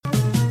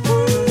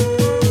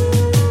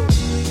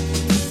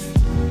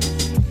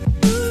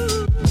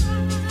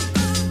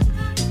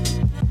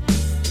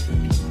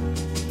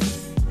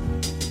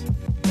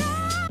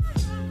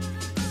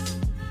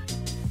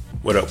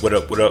What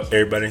up,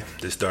 everybody?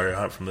 This is Dario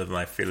Hunt from Living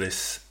Life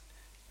Fearless.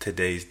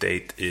 Today's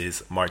date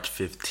is March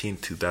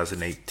 15th,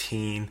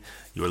 2018.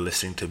 You are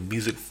listening to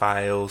Music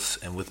Files,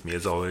 and with me,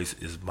 as always,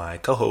 is my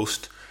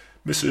co-host,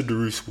 Mr.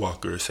 Darius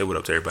Walker. Say what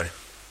up to everybody.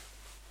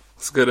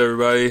 What's good,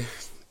 everybody?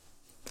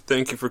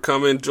 Thank you for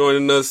coming,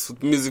 joining us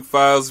with Music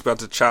Files. About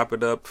to chop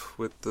it up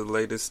with the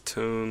latest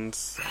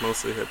tunes,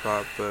 mostly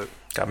hip-hop, but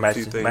got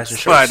matching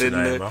shirts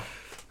tonight, bro.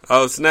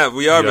 Oh, snap.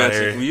 We are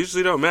matching. We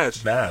usually don't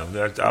match. Nah,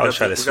 I'll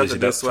try to switch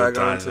it up swag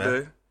sometimes, on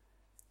today.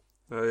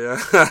 man. Oh, yeah.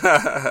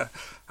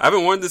 I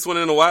haven't worn this one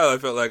in a while, I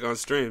felt like, on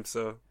stream,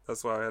 so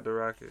that's why I had to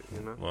rock it,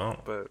 you know?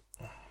 Well, but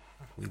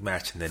we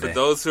matching today. for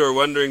those who are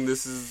wondering,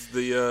 this is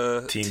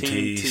the Team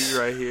T T's.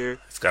 right here.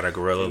 It's got a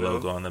gorilla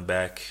logo on the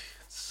back.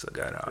 It's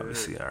got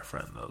obviously our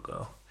front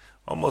logo.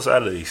 Almost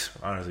out of these.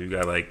 Honestly, we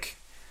got like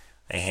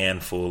a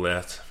handful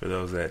left for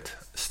those that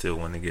still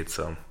want to get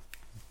some.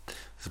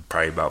 It's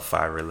probably about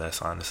 5 or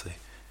less, honestly.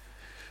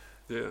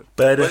 Yeah.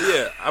 But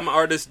yeah, I'm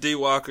artist D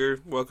Walker.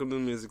 Welcome to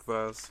Music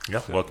Files.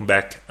 Yeah, welcome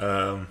back.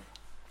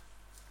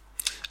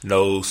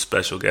 No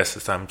special guests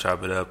this time.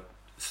 Chop it up.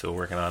 Still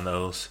working on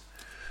those.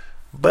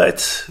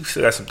 But we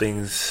still got some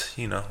things,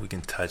 we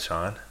can touch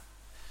on.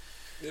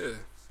 Yeah.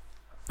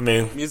 I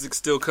mean, music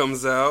still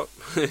comes out.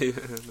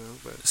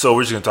 So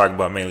we're just going to talk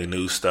about mainly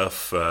news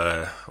stuff.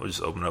 We'll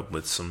just open up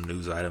with some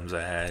news items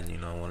I had,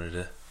 wanted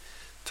to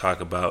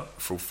talk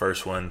about. For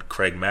first one,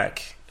 Craig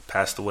Mack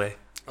passed away.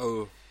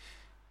 Oh,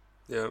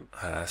 yeah.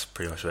 That's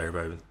pretty much what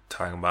everybody's been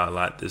talking about a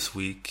lot this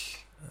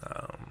week.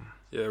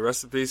 Yeah,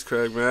 rest in peace,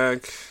 Craig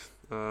Mack.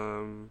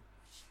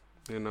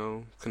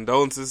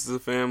 Condolences to the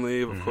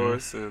family, of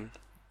course, and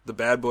the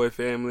Bad Boy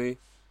family.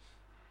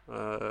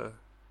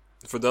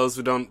 For those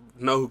who don't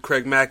know who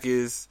Craig Mack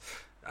is,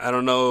 I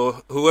don't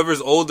know,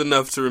 whoever's old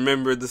enough to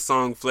remember the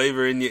song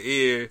Flavor in Your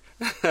Ear.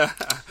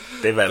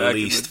 They've at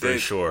least for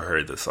sure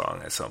heard the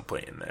song at some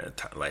point in their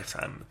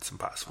lifetime. It's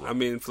impossible. I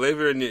mean,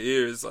 Flavor in Your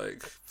Ear is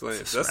like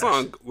flames. That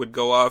song would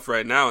go off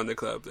right now in the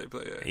club they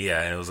play at.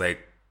 Yeah, and it was like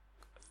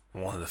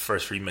one of the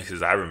first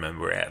remixes I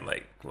remember had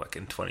like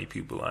fucking 20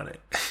 people on it.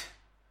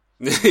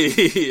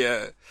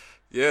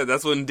 Yeah,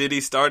 that's when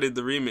Diddy started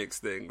the remix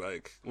thing,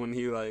 like when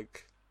he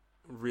like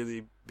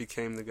really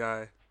became the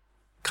guy.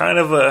 Kind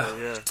of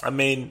I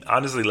mean,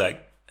 honestly,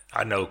 like,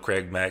 I know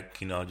Craig Mack,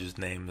 just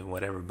named and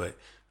whatever, but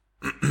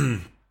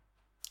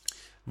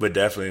but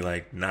definitely,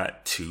 like,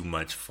 not too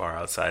much far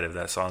outside of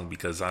that song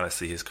because,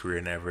 honestly, his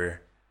career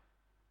never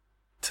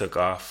took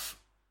off.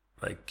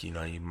 Like, you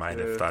might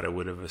have thought it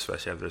would have,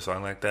 especially after a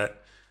song like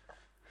that.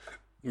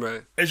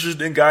 Right.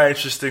 Interesting guy,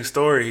 interesting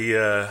story. He,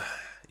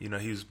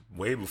 he was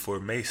way before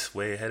Mace,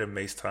 way ahead of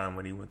Mace time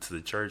when he went to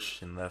the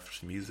church and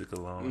left music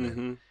alone.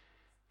 And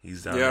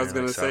he's down there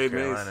in South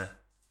Carolina. Mace.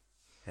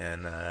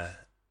 And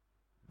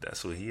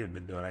that's what he had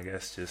been doing, I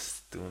guess,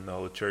 just doing the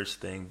whole church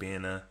thing,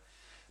 being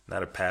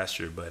not a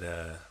pastor, but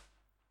what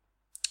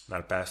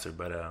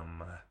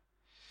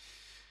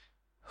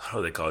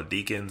do they call it,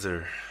 deacons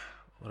or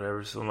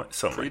whatever,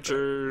 something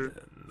preacher. Like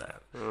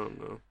that. I don't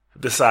know.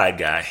 The side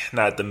guy,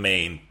 not the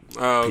main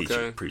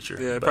preacher.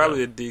 Yeah, but,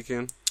 probably a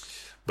deacon.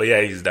 But yeah,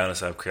 he's down in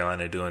South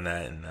Carolina doing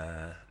that, and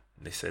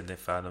they said they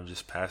found him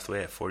just passed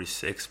away at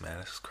 46. Man,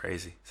 that's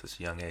crazy, such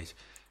a young age.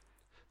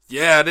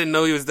 Yeah, I didn't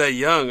know he was that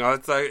young. I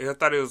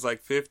thought he was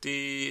like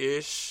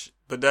 50-ish,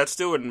 but that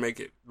still wouldn't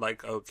make it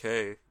like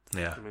okay.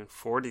 Yeah. I mean,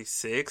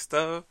 46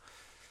 though.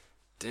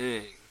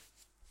 Dang.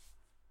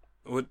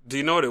 What do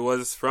you know what it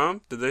was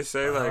from? Did they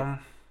say like?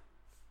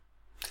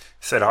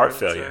 Said heart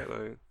failure.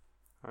 Like,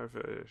 heart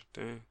failure.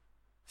 Dang.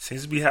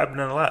 Seems to be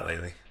happening a lot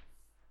lately.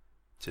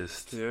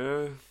 Just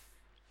yeah.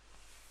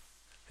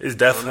 It's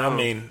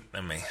definitely.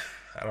 I mean,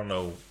 I don't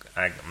know.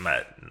 I'm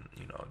not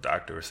a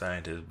doctor or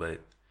scientist,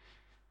 but.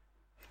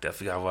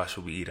 Definitely gotta watch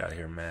what we eat out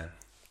here, man.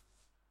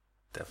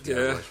 Definitely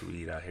gotta watch what we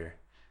eat out here.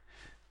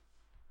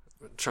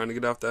 Trying to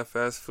get off that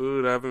fast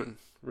food. I haven't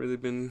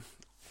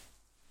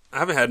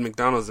had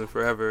McDonald's in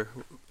forever,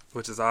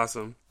 which is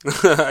awesome.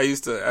 I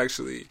used to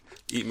actually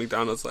eat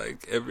McDonald's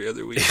like every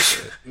other week,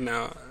 but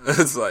now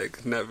it's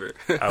like never.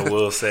 I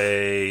will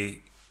say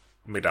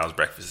McDonald's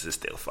breakfast is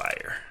still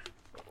fire.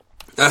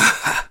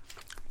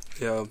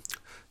 Yeah.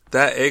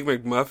 That Egg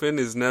McMuffin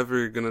is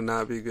never gonna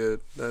not be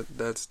good.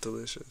 That's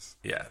delicious.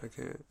 Yeah, I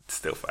can't. It's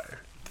still fire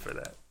for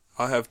that.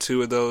 I'll have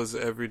 2 of those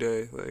every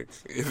day, like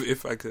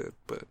if I could.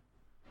 But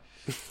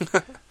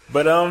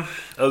but other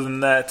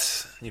than that,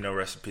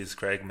 rest in peace,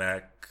 Craig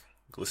Mack.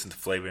 Listen to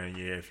Flavor in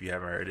Your Ear if you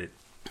haven't heard it.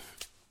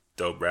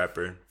 Dope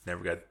rapper.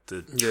 Never got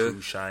the true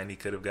shine he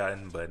could have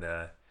gotten, but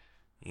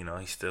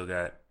he's still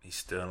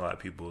in a lot of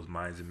people's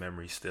minds and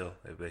memories. Still,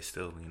 if they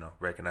still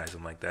recognize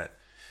him like that.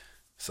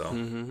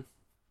 So.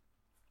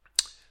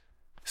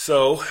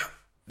 So,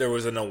 there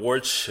was an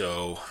awards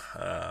show,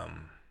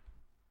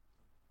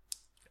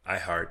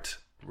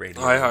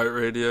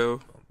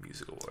 iHeartRadio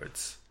Music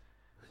Awards.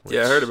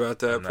 Yeah, I heard about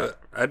that, but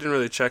I didn't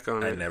really check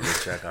on it. I never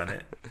check on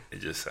it. It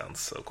just sounds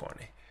so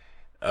corny.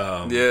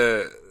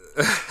 Yeah.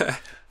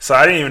 So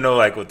I didn't even know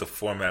like what the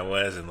format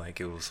was and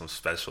like it was some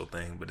special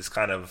thing, but it's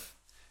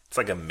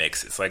like a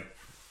mix. It's like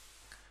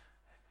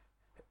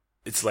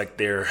it's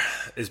like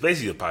it's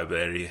basically a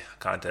popularity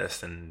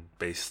contest, and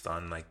based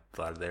on like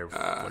a lot of their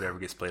whatever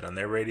gets played on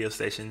their radio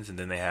stations, and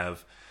then they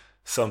have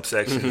some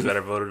sections that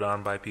are voted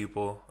on by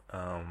people,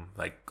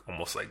 like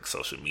almost like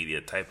social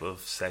media type of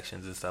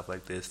sections and stuff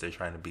like this. They're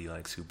trying to be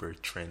like super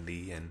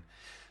trendy and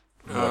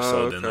more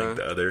so than like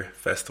the other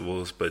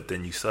festivals, but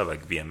then you still have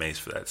like VMAs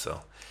for that.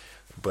 So,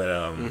 but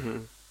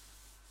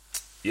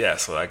yeah,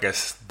 so I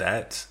guess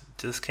that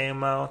just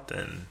came out,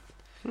 and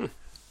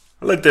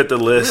I looked at the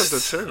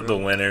list of the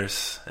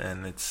winners,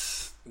 and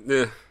it's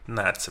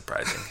not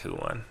surprising who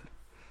won.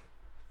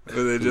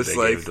 Were they just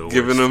like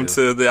giving them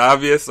to the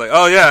obvious? Like,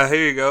 oh yeah,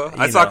 here you go.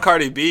 I saw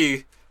Cardi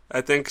B.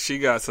 I think she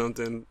got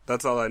something.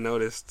 That's all I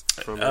noticed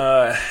from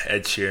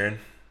Ed Sheeran.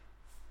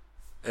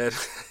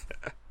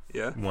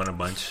 Yeah, won a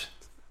bunch.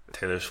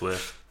 Taylor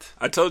Swift.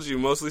 I told you,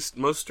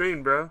 most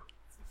streamed, bro.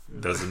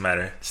 Doesn't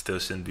matter. Still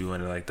shouldn't be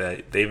winning like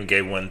that. They even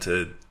gave one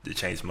to the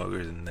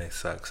Chainsmokers, and they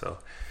suck. So,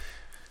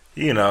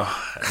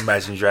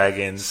 Imagine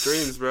Dragons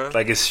streams, bro.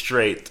 Like it's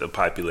straight a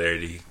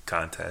popularity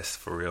contest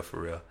for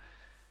real.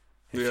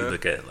 If you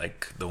look at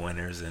like the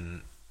winners,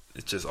 and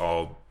it's just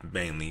all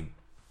mainly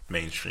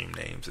mainstream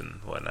names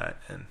and whatnot,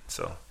 and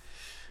so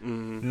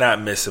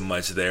not missing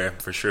much there.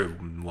 For sure,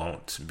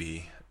 won't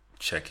be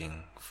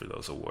checking for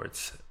those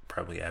awards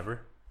probably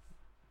ever.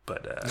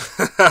 But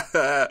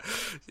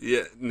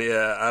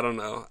yeah, I don't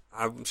know.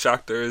 I'm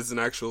shocked there isn't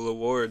actual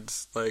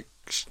awards. Like,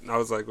 I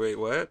was like, wait,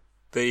 what?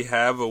 They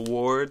have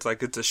awards?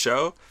 Like, it's a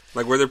show?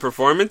 Like, were there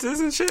performances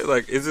and shit?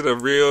 Like, is it a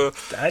real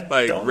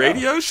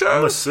radio show?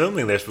 I'm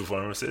assuming there's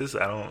performances.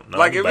 I don't know.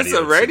 Like, if it's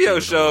a radio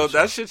show,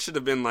 that shit should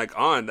have been like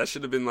on. That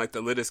should have been like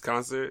the latest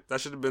concert. That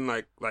should have been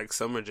like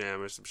Summer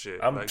Jam or some shit.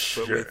 I'm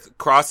sure. But with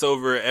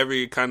crossover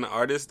every kind of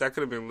artist, that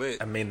could have been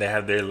lit. I mean, they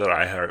have their little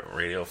iHeart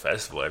Radio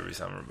Festival every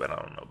summer, but I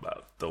don't know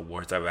about the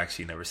awards. I've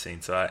actually never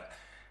seen. So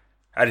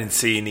I didn't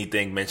see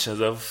anything mentions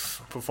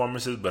of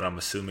performances, but I'm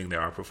assuming there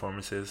are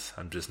performances.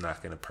 I'm just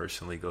not going to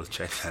personally go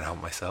check that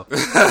out myself.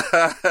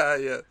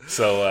 Yeah.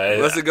 So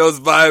unless it goes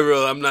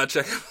viral, I'm not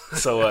checking.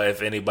 So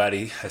if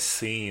anybody has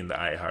seen the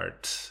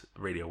iHeart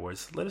Radio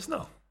Awards, let us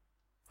know.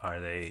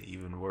 Are they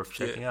even worth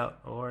checking out,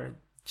 or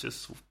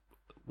just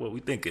what we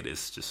think it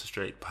is? Just a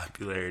straight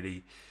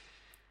popularity,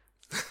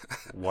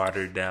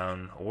 watered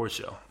down award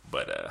show.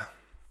 But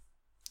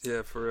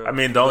yeah, for real. I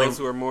mean, those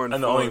who are more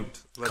informed, the only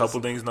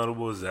couple things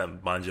notable is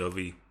that Bon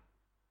Jovi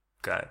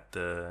got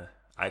the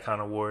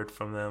Icon Award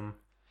from them.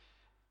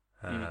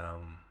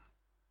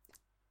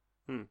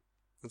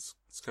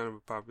 It's kind of a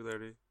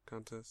popularity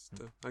contest.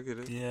 I get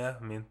it. Yeah,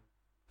 I mean,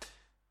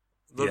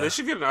 they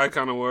should get an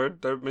Icon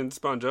Award. I mean, it's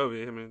Bon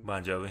Jovi. I mean,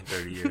 Bon Jovi,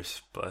 30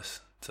 years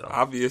plus. So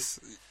obvious,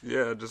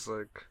 yeah, just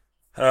like.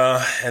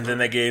 And then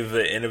they gave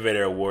the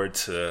Innovator Award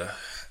to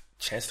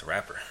Chance the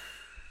Rapper.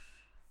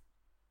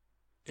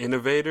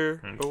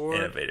 Innovator Award?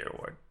 Innovator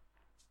Award.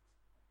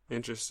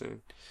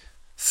 Interesting.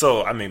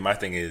 So, I mean, my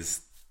thing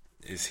is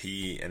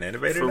he an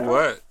innovator? For now?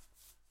 what?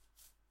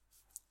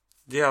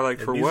 Yeah,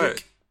 like for music?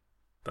 what?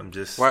 I'm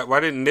just... Why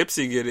didn't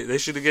Nipsey get it? They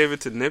should have gave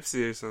it to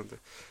Nipsey or something.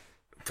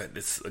 But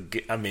it's a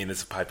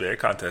popular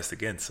contest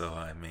again, so,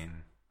 I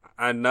mean...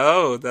 I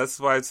know. That's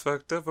why it's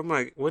fucked up. I'm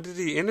like, what did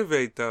he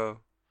innovate, though?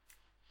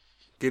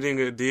 Getting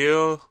a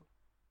deal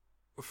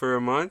for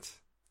a month?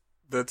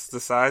 That's the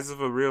size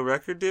of a real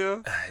record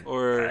deal?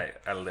 I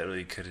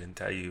literally couldn't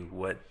tell you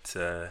what...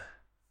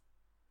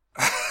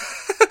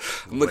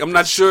 I'm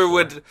not sure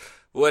what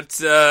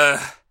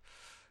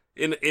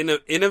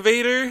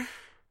innovator?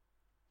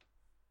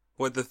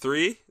 What, the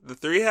three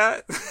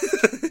hat?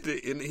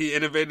 He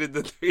innovated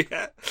the 3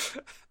 hat?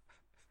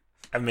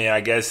 I mean,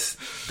 I guess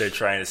they're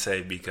trying to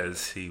say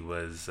because he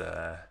was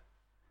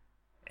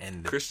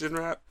Christian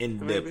rap?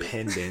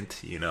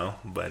 Independent,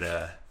 but...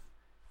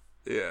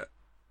 Yeah.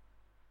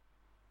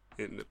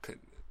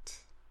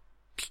 Independent.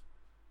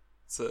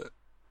 It's a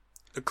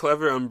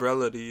clever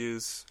umbrella to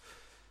use.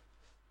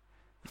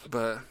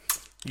 But...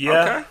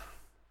 Yeah. Okay.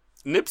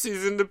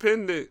 Nipsey's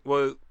independent.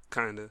 Well,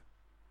 kind of.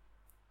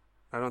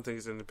 I don't think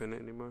he's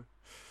independent anymore.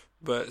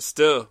 But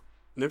still,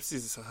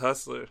 Nipsey's a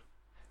hustler.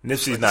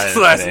 Nipsey's not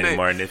independent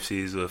anymore.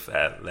 Nipsey's with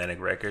Atlantic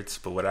Records.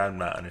 But what I'm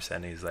not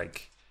understanding is,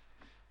 like,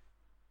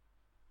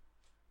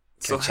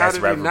 can Chance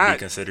the Rapper be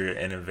considered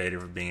an innovator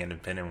for being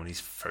independent when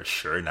he's for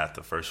sure not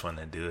the first one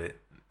to do it?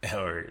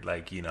 Or,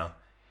 like, yeah.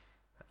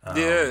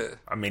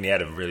 I mean, he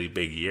had a really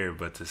big year,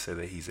 but to say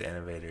that he's an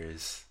innovator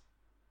is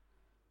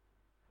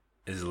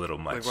a little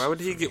much. Like,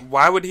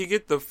 why would he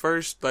get the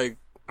first, like,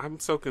 I'm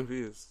so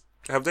confused.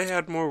 Have they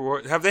had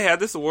more have they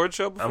had this award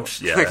show before?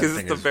 Yeah. Like, is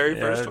it the very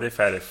first one? They've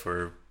had it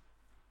for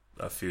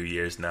a few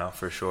years now,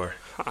 for sure.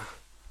 Huh.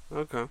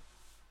 Okay.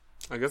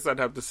 I guess I'd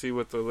have to see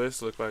what the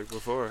list looked like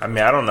before. I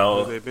mean, I don't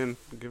know. They've been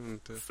given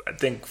to. I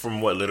think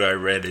from what little I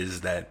read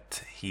is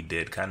that he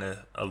did kind of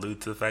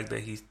allude to the fact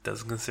that he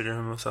doesn't consider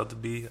himself to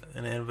be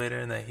an innovator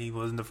and that he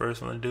wasn't the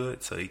first one to do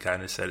it. So he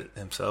kind of said it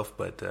himself,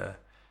 but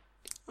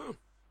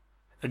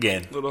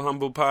again, little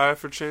humble pie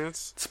for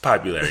Chance. It's a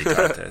popularity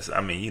contest. I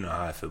mean, you know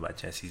how I feel about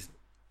Chance. He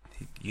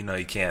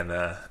can't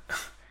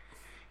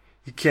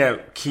He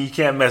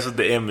can't mess with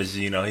the image.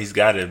 You know, he's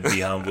got to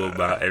be humble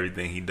about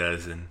everything he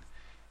does. And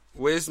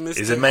where's Mr.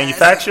 Is it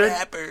manufactured?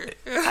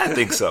 I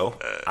think so.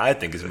 I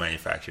think it's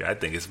manufactured. I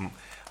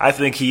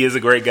think he is a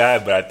great guy,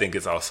 but I think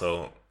it's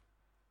also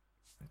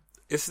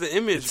it's the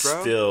image,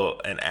 bro.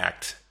 Still an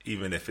act,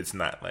 even if it's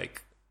not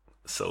like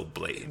so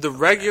blatant. The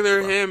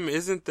regular him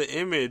isn't the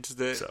image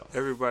that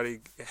everybody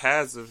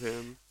has of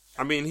him.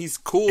 I mean, he's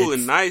cool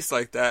and nice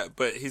like that,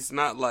 but he's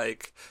not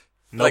like.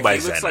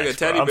 Nobody's he looks that like nice, a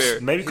teddy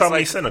bear. Maybe call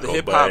me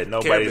cynical, but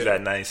nobody's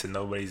that nice and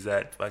nobody's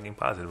that fucking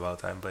positive all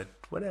the time. But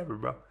whatever,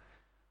 bro.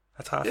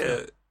 That's how I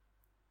feel.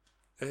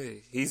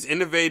 Hey, he's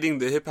innovating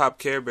the hip hop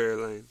Care Bear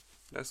lane.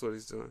 That's what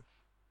he's doing.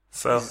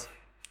 So,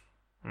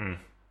 I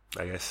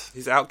guess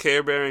he's out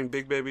Care Bearing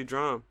Big Baby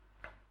Drum.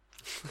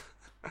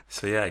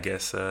 So yeah, I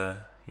guess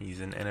he's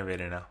an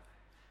innovator now.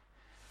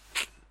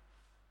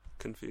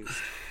 Confused,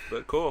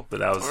 but cool.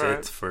 But that was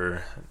it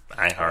for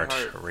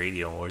iHeart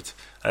Radio Awards.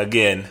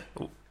 Again,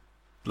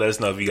 let us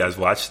know if you guys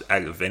watched.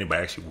 If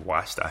anybody actually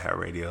watched iHeart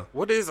Radio.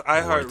 What is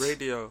iHeart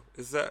Radio?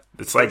 Is that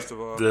it's like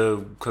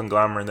the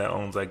conglomerate that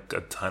owns like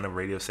a ton of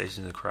radio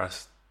stations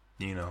across,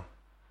 the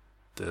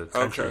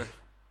country. Okay.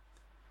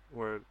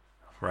 Word.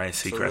 Ryan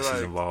Seacrest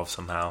is involved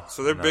somehow.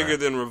 So they're bigger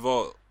than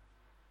Revolt.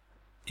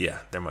 Yeah,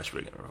 they're much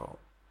bigger than Revolt.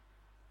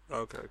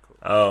 Okay, cool.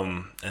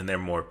 And they're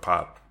more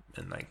pop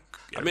and like.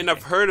 Everything. I mean,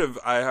 I've heard of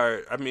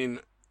iHeart. I mean,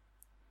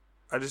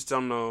 I just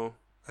don't know.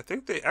 I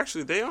think they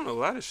own a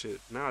lot of shit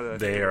now. That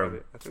they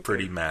are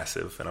pretty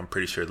massive, and I'm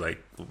pretty sure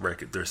like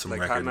there's some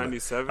like record. Hot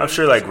 97. I'm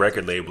sure like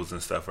record labels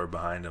and stuff are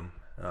behind them.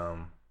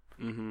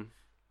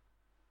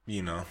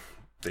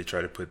 They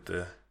try to put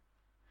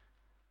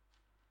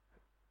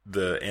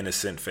the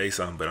innocent face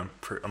on, but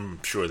I'm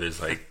sure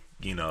there's like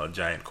a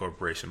giant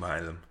corporation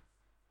behind them.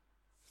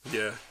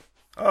 Yeah.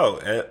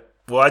 Oh,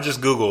 well, I just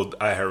googled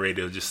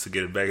iHeartRadio just to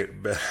get a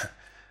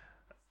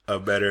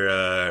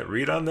better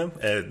read on them,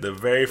 and the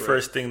very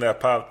first thing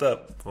that popped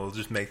up, we'll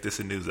just make this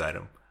a news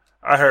item.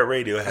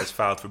 iHeartRadio has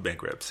filed for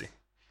bankruptcy.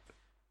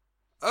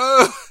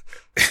 Oh,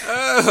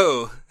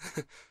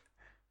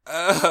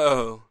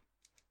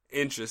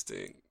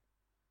 interesting.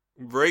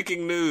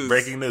 Breaking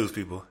news,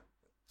 people.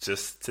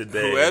 Just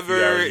today.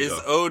 Whoever is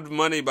owed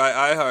money by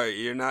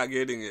iHeart, you're not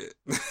getting it.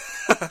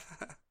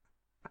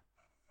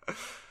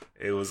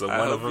 It was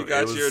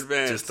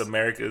just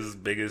America's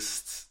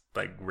biggest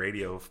like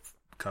radio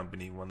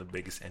company, one of the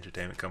biggest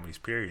entertainment companies,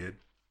 period.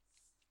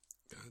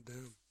 God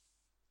damn.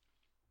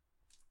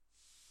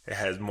 It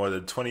has more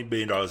than $20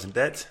 billion in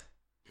debt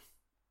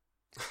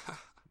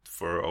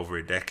for over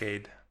a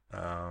decade.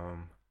 I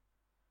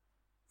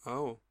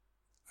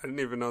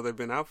didn't even know they've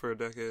been out for a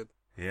decade.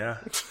 Yeah.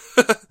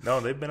 No,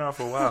 they've been out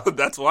for a while.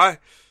 That's why.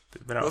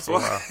 They've been out for a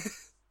while.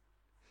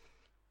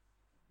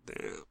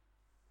 Damn.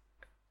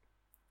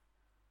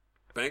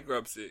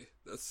 Bankruptcy.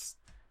 It's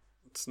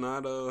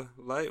not a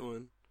light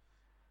one.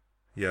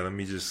 Yeah, I'm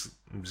just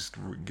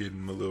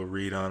getting a little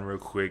read on real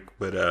quick.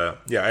 But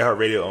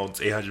iHeartRadio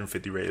owns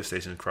 850 radio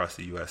stations across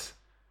the U.S.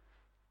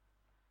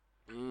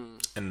 And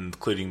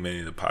including many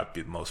of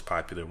the most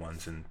popular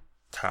ones in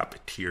top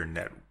tier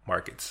net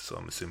markets. So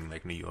I'm assuming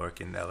like New York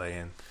and L.A.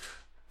 and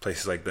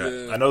places like that.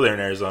 Yeah. I know they're in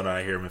Arizona.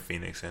 I hear them in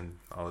Phoenix and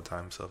all the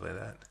time, stuff like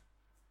that.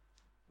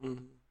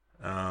 Mm-hmm.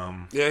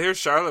 I hear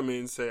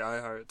Charlamagne say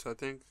iHeart, so I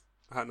think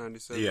Hot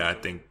 97. Yeah, I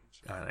think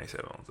Hot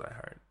 97 owns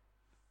iHeart.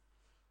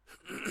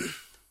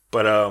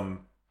 But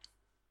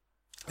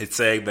it's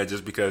saying that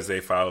just because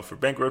they filed for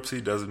bankruptcy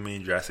doesn't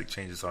mean drastic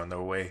changes are on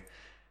their way.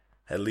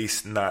 At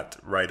least not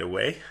right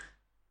away.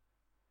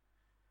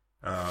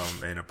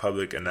 In a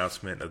public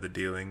announcement of the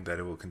dealing that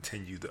it will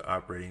continue the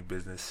operating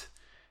business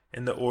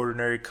in the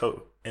ordinary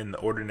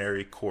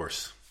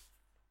course.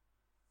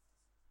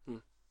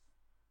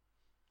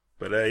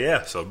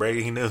 But so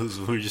breaking news.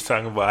 We were just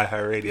talking about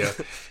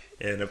iHeartRadio,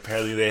 and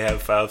apparently they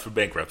have filed for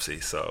bankruptcy.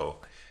 So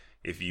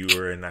if you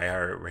were an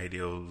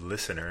iHeartRadio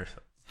listener,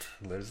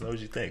 let us know what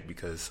you think,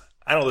 because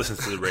I don't listen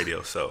to the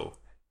radio, so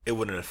it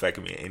wouldn't affect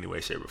me in any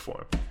way, shape, or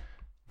form.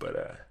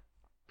 But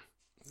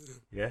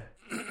yeah.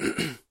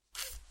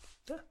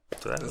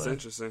 So that's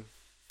interesting.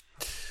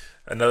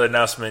 Another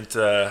announcement: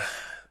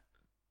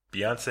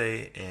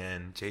 Beyonce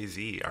and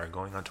Jay-Z are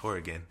going on tour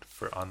again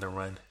for On the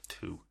Run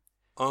 2.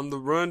 On the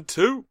Run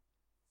 2.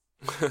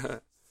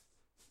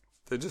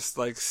 They just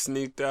like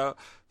sneaked out.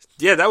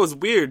 Yeah, that was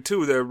weird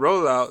too. Their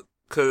rollout,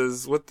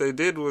 because what they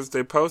did was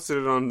they posted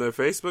it on their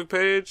Facebook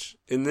page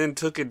and then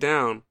took it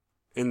down,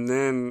 and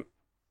then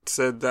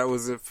said that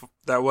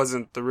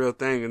wasn't the real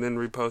thing, and then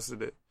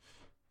reposted it.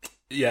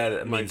 Yeah,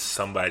 that means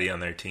somebody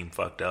on their team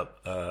fucked up.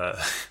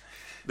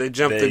 They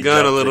jumped the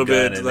gun a little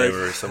bit.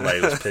 And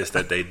somebody was pissed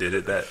that they did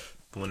it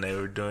when they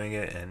were doing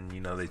it, and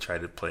they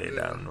tried to play it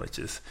down, which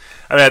is,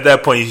 at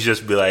that point you should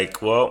just be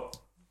like, well,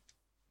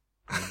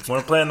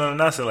 we're planning on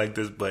announcing like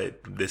this,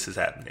 but this is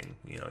happening.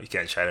 You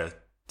can't try to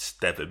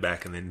step it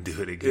back and then do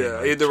it again.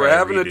 Yeah, either we're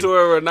having a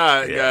tour or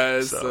not,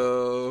 guys.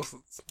 So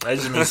that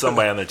just means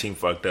somebody on their team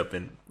fucked up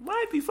and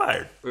might be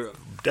fired. Yeah.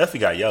 Definitely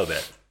got yelled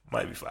at.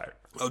 Might be fired.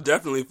 Oh,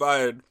 definitely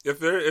fired. If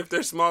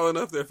they're small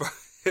enough, they're fired.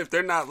 if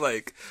they're not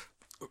like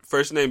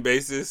first name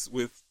basis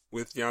with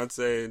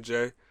Beyonce and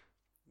Jay,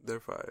 they're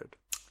fired.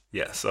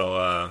 Yeah,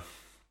 so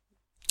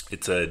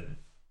it's a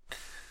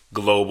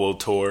global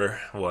tour,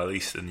 well, at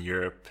least in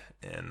Europe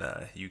and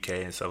UK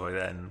and stuff like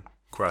that, and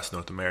across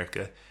North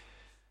America.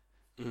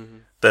 Mm-hmm.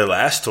 The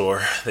last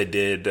tour they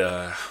did,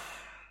 what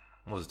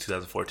was it,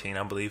 2014,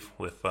 I believe,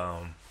 with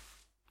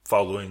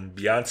following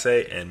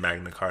Beyonce and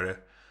Magna Carta,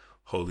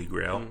 Holy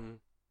Grail. Mm-hmm.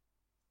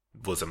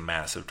 Was a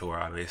massive tour,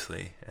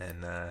 obviously,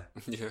 and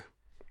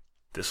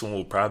this one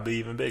will probably be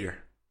even bigger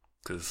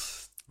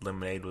because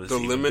Lemonade was the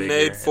even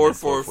Lemonade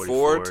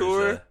 444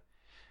 tour.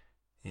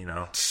 You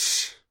know,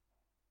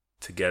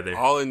 together,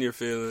 all in your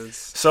feelings.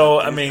 So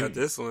I mean,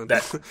 this one.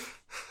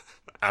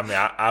 I'm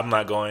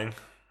not going,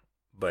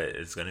 but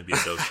it's going to be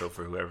a dope show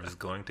for whoever's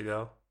going to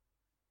go.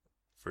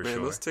 For sure,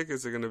 those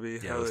tickets are going to be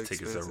hella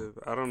expensive.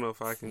 I don't know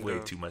if I can way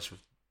go. Too much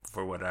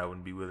for what I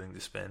would be willing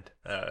to spend.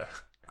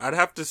 I'd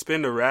have to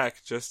spend a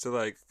rack just to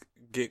like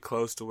get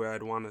close to where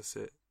I'd want to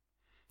sit.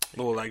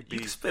 Or like you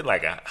could spend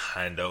like a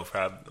hundo,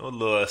 probably a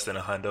little less than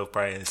a hundo,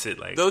 probably, and sit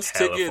like those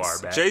hella tickets. Far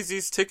back.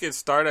 Jay-Z's tickets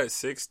start at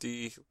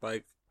 $60,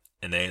 like,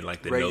 and they ain't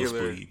like the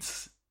regular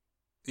nosebleeds.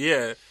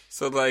 Yeah,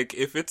 so like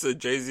if it's a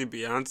Jay-Z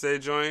Beyonce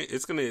joint,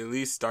 it's gonna at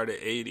least start at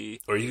 $80.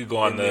 Or you could go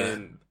on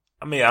the.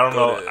 I mean, I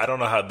don't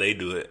know how they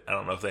do it. I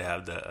don't know if they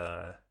have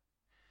the,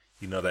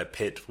 that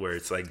pit where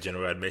it's like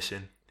general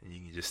admission and you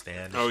can just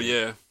stand. Oh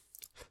yeah.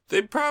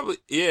 They probably,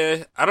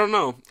 I don't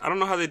know. I don't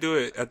know how they do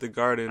it at the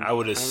Garden. I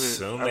would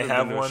assume they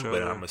have one,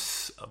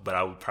 but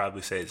I would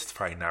probably say it's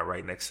probably not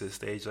right next to the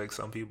stage like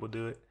some people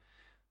do it.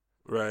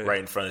 Right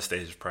in front of the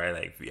stage is probably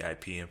like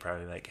VIP and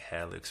probably like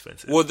hella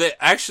expensive. Well, they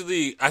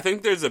actually, I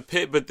think there's a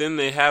pit, but then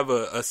they have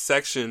a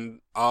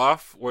section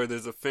off where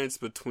there's a fence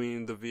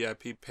between the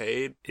VIP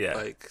paid. Yeah.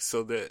 Like,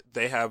 so that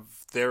they have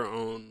their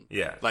own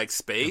like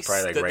space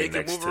like that right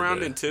they can move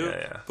around in too.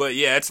 Yeah. But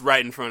yeah, it's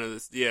right in front of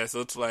this. Yeah,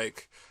 so it's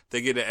like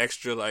they get an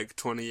extra like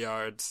 20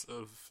 yards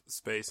of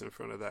space in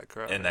front of that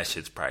crowd. And that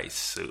shit's probably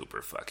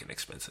super fucking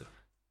expensive.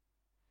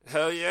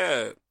 Hell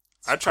yeah.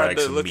 I tried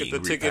to look at the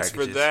tickets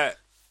for that.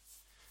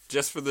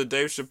 Just for the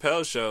Dave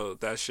Chappelle show,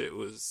 that shit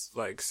was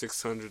like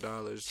 $600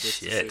 just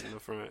to sit in the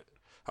front.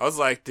 I was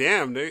like,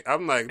 damn, dude.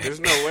 I'm like,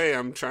 there's no way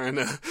I'm trying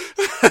to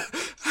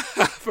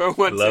for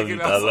one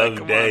ticket. I love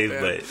you, Dave,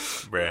 but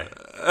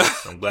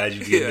bruh, I'm glad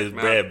you getting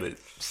this bread, but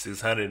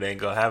 600 ain't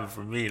gonna happen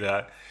for me,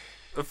 dog.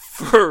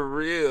 For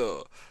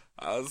real.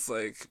 I was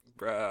like,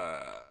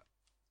 bruh.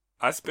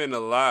 I spend a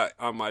lot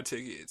on my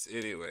tickets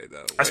anyway,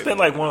 though. I spent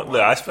like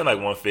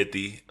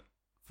 150.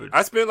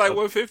 I spent like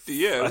 150.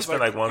 Yeah, I spent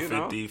like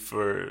 150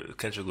 for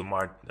Kendrick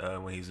Lamar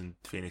when he was in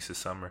Phoenix this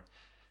summer.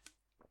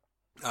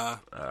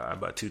 I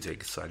bought 2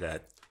 tickets, so I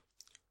got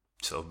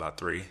about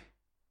 3.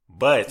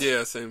 But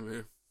yeah, same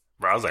here.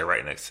 Bro, I was like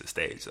right next to the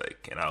stage,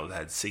 like, and I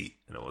had a seat,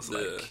 and it was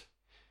like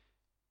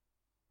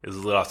it was a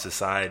little off to the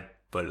side.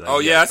 But like,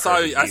 I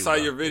saw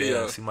your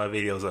video. Yeah, see my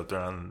videos up there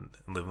on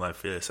Living Life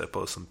Fearless. I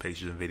post some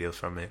pictures and videos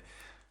from it.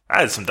 I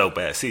had some dope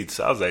ass seats,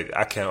 so I was like,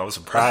 I was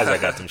surprised I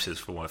got them shits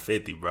for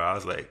 150, bro. I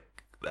was like,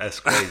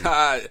 that's crazy.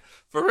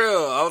 For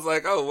real, I was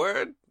like, oh,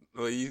 word.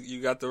 Well,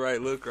 you got the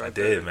right look right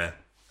there. I did, man.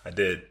 I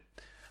did.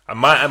 I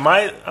might.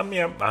 I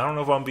mean, I don't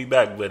know if I'm gonna be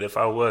back, but if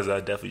I was,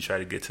 I'd definitely try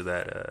to get to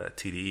that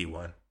TDE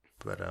one.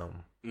 But that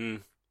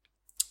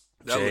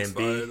looks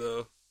fire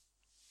though.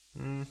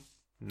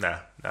 Nah,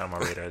 not on my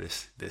radar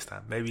this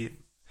time. Maybe.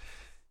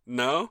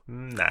 No.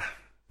 Nah.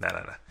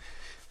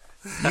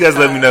 You guys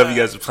let me know if you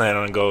guys are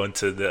planning on going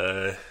to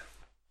the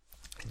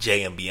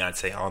Jay and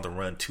Beyonce on the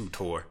Run 2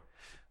 tour.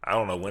 I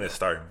don't know when it's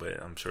starting,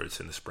 but I'm sure it's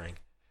in the spring.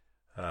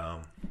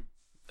 How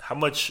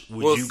much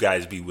would you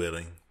guys be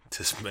willing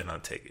to spend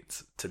on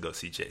tickets to go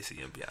see Jay-Z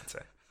and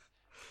Beyonce?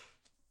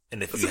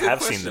 And if you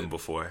have seen them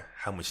before,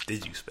 how much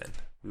did you spend?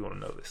 We want to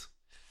know this.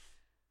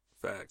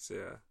 Facts,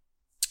 yeah.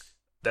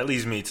 That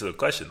leads me to the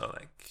question, though.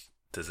 Like,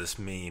 does this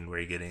mean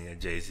we're getting a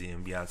Jay-Z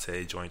and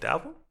Beyonce joint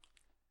album?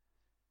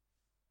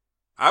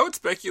 I would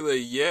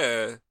speculate,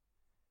 yeah.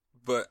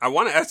 But I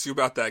want to ask you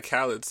about that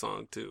Khaled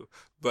song, too.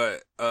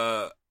 But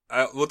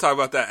we'll talk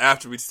about that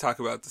after we talk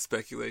about the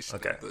speculation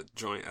of the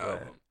joint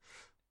album. Right.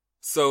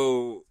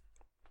 So,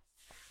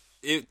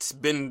 it's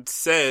been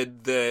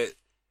said that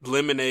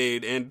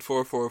Lemonade and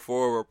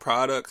 444 were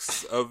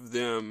products of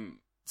them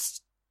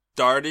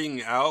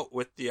starting out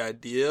with the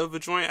idea of a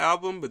joint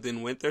album, but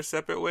then went their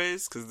separate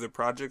ways because the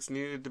projects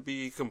needed to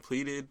be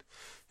completed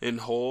in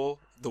whole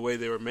the way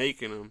they were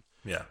making them.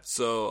 Yeah.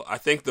 So I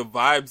think the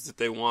vibes that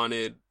they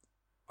wanted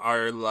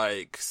are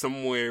like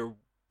somewhere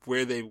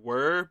where they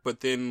were, but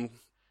then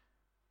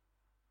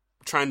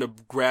trying to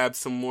grab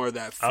some more of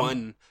that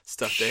fun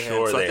stuff they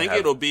had. So I think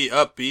it'll be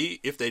upbeat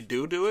if they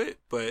do it,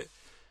 but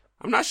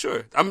I'm not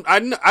sure. I'm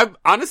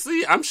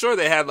honestly, I'm sure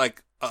they had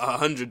like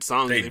 100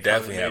 songs. They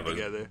definitely have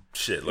together. A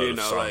shitload of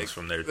songs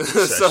from their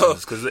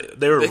sessions because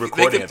they were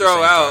recording they at the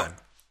same time.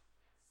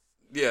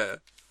 Yeah.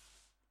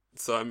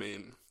 So I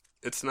mean,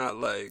 it's not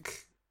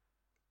like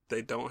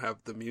they don't have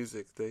the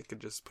music. They could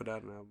just put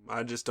out an album.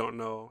 I just don't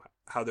know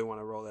how they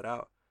want to roll it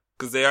out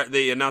because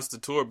they announced the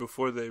tour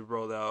before they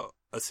rolled out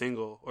a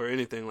single or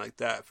anything like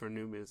that for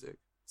new music.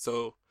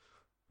 So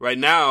right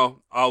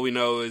now, all we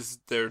know is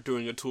they're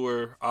doing a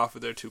tour off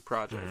of their 2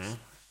 projects.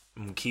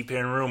 Mm-hmm. Keep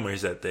hearing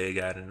rumors that they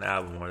got an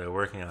album or they're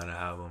working on an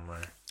album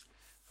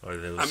or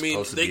they was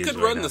supposed to they be could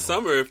run the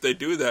summer if they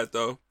do that,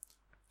 though.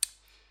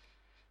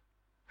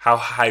 How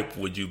hype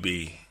would you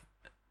be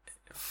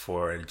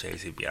for a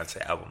Jay-Z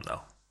Beyonce album,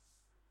 though?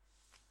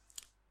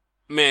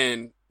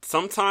 Man,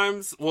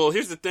 sometimes, well,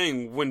 here's the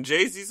thing. When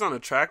Jay-Z's on a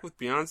track with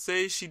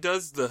Beyonce, she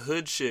does the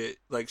hood shit.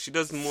 Like, she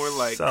does more,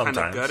 like, kind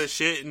of gutta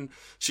shit, and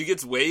she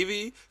gets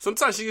wavy.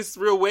 Sometimes she gets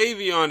real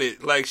wavy on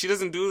it. Like, she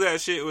doesn't do that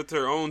shit with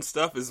her own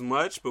stuff as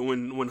much, but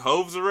when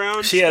Hove's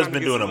around... She has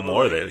been doing it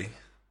more lately.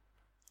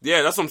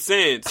 Yeah, that's what I'm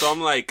saying. So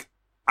I'm like,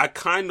 I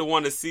kind of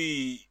want to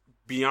see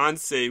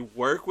Beyonce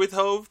work with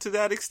Hove to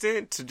that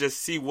extent, to just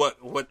see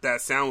what that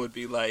sound would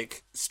be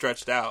like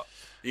stretched out,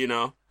 you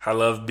know? I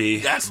love B.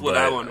 That's what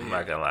I want to hear. I'm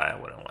not gonna lie, I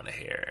wouldn't want to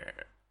hear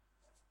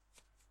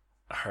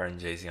her and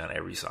Jay-Z on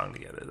every song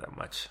together that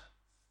much.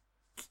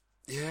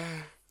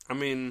 Yeah, I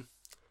mean,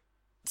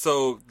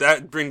 so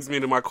that brings me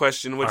to my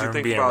question. What do you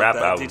think about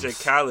that albums.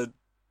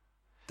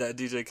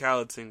 DJ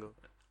Khaled single?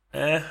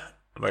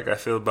 Like I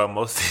feel about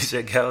most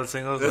DJ Khaled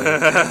singles.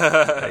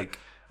 Like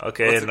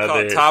okay, what's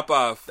another Top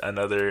Off.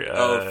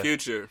 Another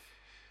Future.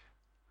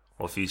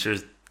 Well,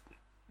 Future's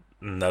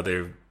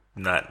another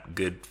not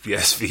good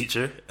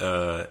feature.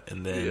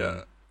 And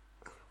then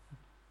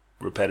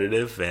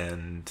Repetitive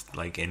and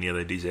like any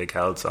other DJ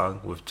Khaled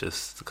song with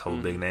just a couple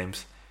big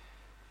names.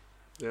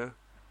 Yeah.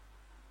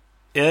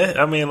 Yeah,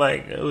 I mean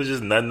like it was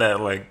just nothing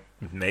that like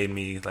made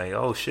me like,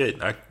 oh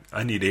shit,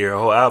 I need to hear a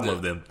whole album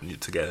of them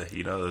together.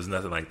 You know, there's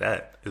nothing like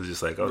that. It was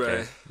just like,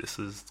 okay, This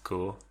is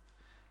cool.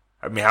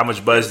 I mean, how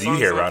much buzz do you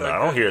hear around it?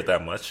 I don't hear it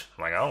that much.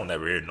 Like, I don't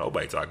never hear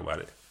nobody talk about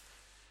it.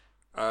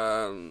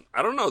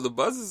 I don't know. The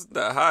buzz is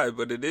that high,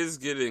 but it is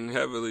getting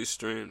heavily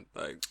streamed.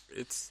 Like,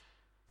 it's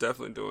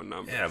definitely doing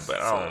numbers. Yeah,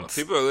 but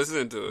people are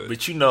listening to it.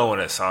 But you know when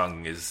a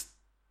song is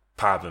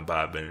popping,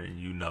 and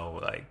you know,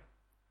 like,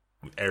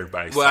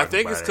 everybody's I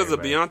think it's because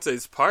of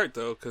Beyonce's part,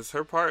 though, because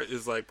her part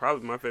is, like,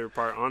 probably my favorite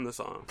part on the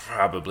song.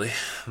 Probably.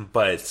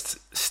 But it's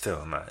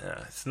still not.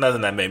 It's nothing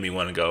that made me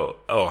want to go,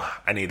 oh,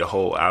 I need a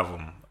whole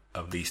album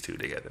of these two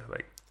together.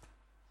 Like,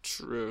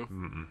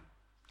 True.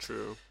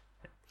 True.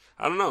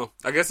 I don't know.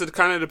 I guess it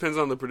kind of depends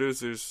on the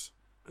producers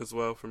as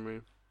well for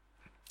me.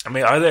 I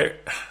mean, are there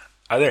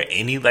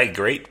any, like,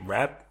 great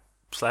rap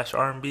 /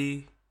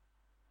 R&B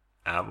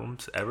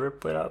albums ever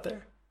put out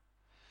there?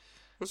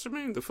 What you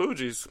mean? The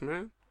Fugees,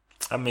 man.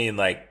 I mean,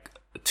 like,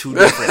 two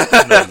different...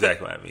 you know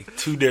exactly what I mean.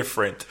 Two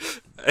different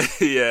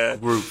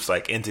groups,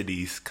 like,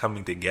 entities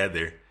coming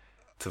together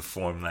to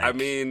form, like... I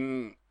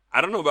mean,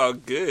 I don't know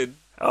about good.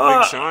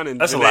 Big Sean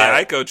and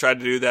Jhené Aiko tried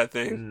to do that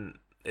thing.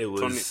 It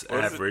was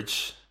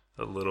average.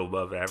 A little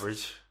above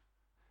average.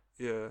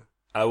 Yeah.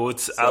 I'll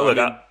take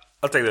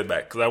that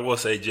back, because I will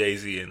say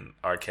Jay-Z and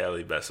R.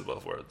 Kelly, Best of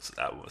Both Worlds,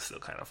 that was still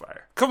kind of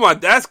fire. Come on,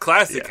 that's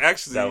classic, Yeah,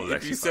 actually.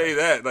 If you say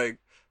that, like,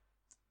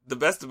 the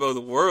Best of Both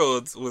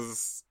Worlds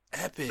was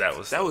epic. That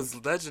was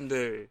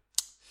legendary.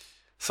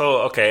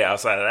 So, okay,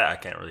 outside of that, I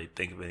can't really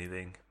think of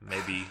anything.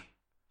 Maybe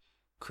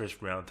Chris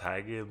Brown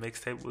Tyga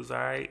mixtape was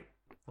alright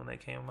when they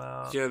came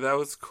out. Yeah, that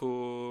was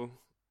cool.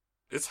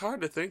 It's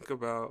hard to think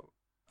about.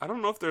 I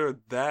don't know if there are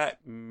that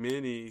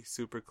many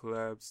super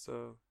collabs,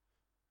 though.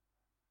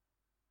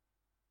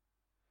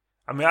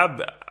 I mean,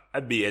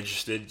 I'd be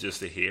interested just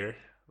to hear.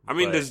 I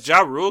mean, does Ja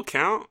Rule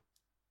count?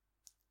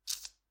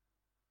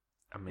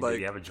 I mean, did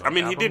he have a joint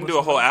he didn't do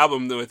a whole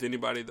album with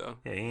anybody, though.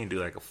 Yeah, he didn't do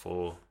like a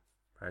full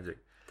project.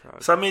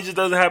 So, I mean, it just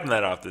doesn't happen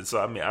that often.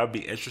 So, I mean, I'd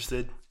be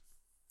interested,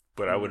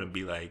 but I wouldn't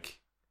be like,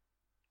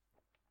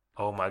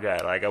 oh my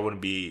God. Like, I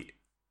wouldn't be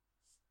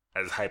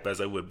as hype as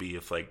I would be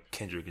if, like,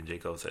 Kendrick and J.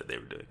 Cole said they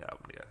were doing an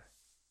album together.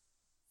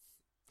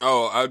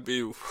 Oh, I'd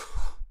be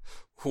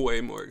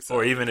way more excited.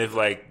 Or even if,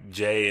 like,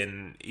 Jay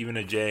and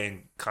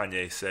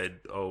Kanye said,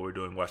 oh, we're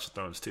doing Watch the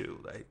Thrones too.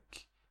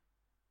 Like,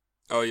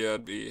 oh, yeah,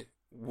 I'd be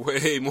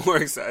way more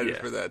excited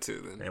for that,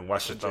 too. And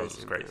Watch the Thrones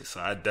was great. So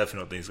I definitely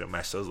don't think it's going to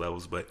match those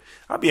levels. But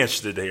I'd be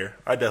interested to hear.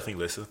 I'd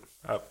definitely listen.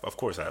 Of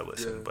course I'd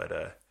listen. Yeah. But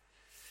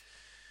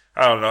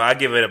I don't know. I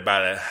give it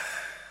about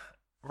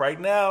right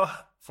now,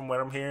 from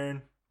what I'm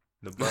hearing,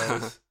 the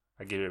buzz,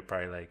 I give it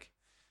probably like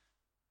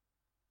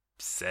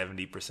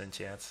 70%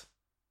 chance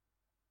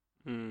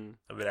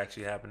of it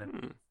actually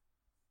happening.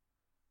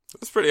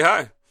 That's pretty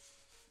high.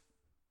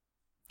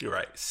 You're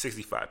right,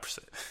 65%.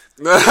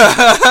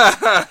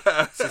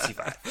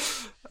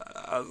 65.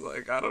 I was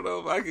like, I don't know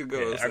if I could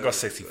go. Yeah, I go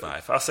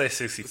 65. I'll say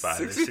 65.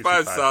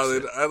 65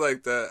 solid. I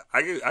like that.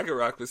 I can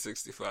rock with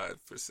 65%.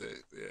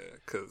 Yeah,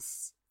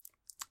 because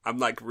I'm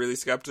like really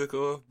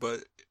skeptical,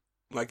 but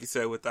like you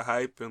said, with the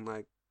hype and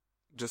like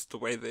just the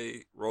way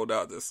they rolled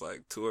out this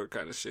like tour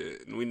kind of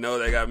shit, and we know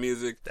they got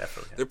music.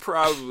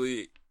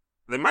 Definitely.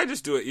 They might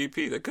just do an EP.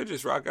 They could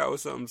just rock out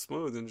with something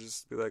smooth and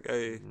just be like,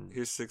 hey,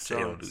 here's 6 songs.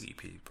 Jay don't do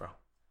EP, bro.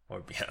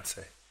 Or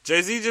Beyonce.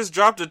 Jay-Z just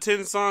dropped a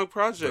 10-song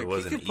project.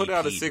 He could put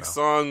out a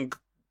 6-song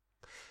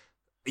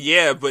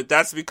Yeah, but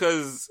that's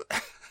because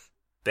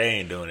they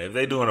ain't doing it. If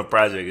they doing a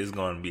project, it's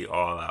going to be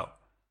all out.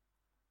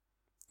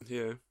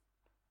 Yeah,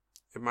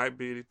 it might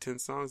be 10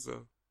 songs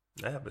though.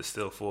 Yeah, but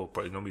still full.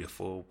 Probably gonna be a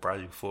full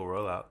project, full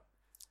rollout.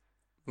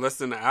 Less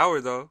than an hour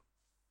though.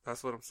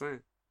 That's what I'm saying.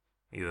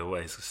 Either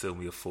way, it's still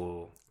be a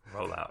full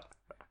rollout.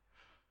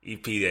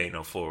 EP ain't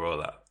no full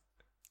rollout.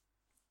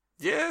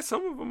 Yeah,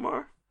 some of them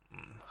are.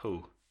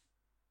 Who?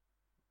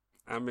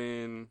 I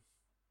mean,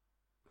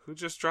 who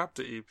just dropped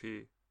the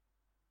EP?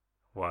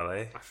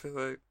 Wale. I feel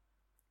like,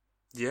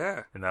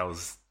 yeah. And that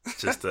was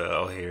just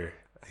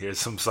here's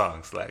some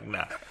songs. Like,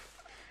 nah.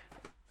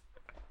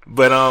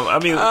 But I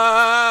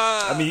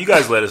mean, you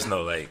guys let us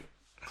know. Like,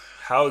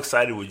 how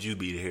excited would you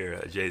be to hear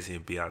a Jay-Z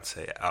and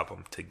Beyonce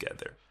album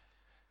together?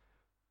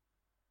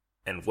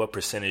 And what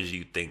percentage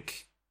you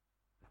think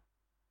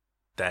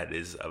that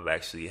is of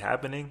actually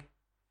happening?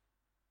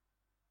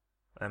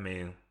 I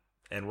mean,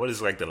 and what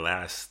is like the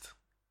last,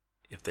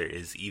 if there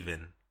is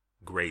even,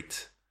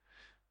 great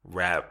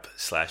rap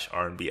 /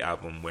 R&B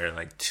album where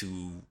like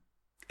two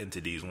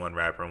entities, one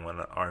rapper and one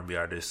R&B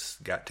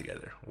artist, got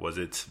together? Was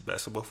it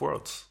Best of Both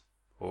Worlds?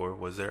 Or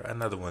was there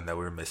another one that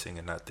we're missing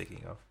and not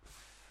thinking of?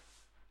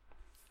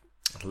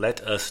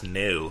 Let us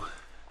know.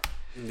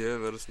 Yeah,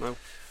 let us know.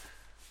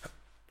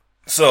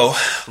 So,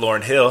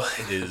 Lauryn Hill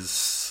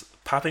is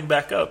popping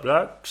back up,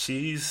 dog.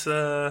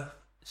 She'll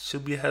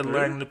be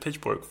headlining the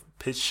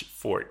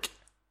Pitchfork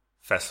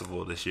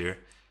Festival this year.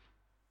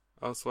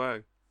 Oh,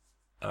 swag.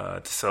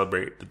 To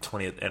celebrate the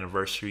 20th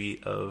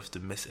anniversary of The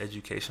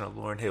Miseducation of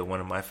Lauryn Hill,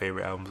 one of my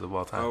favorite albums of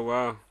all time. Oh,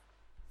 wow.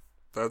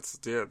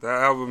 That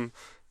album.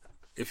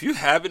 If you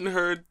haven't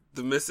heard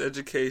The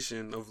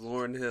Miseducation of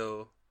Lauryn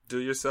Hill, do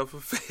yourself a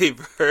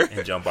favor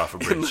and jump off a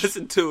bridge and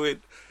listen to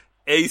it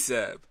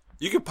ASAP.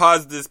 You can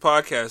pause this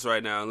podcast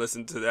right now and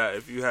listen to that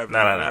if you haven't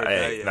heard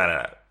that yet.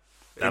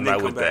 No. I'm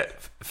not with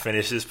that.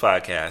 Finish this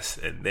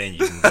podcast and then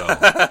you can go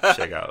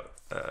check out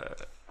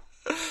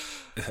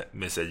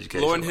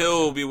Miseducation. Lauryn Hill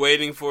will be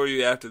waiting for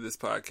you after this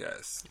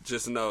podcast.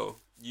 Just know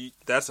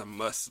that's a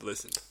must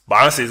listen.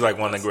 But honestly, it's like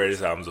one of the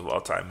greatest albums of all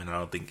time, and I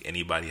don't think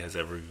anybody has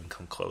ever even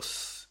come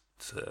close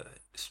to,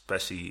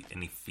 especially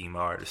any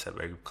female artists have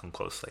ever come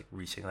close to like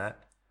reaching that.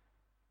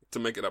 To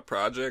make it a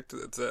project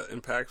that's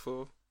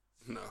impactful?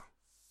 No.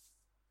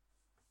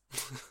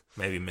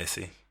 Maybe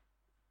Missy.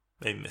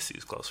 Maybe Missy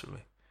is close for me.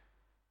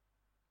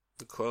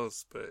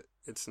 Close, but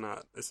it's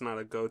not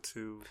a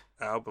go-to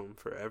album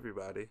for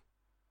everybody.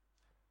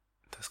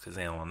 That's because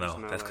they don't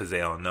know. That's because they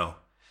don't know.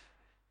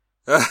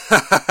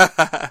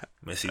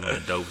 Missy one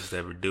of the dopest to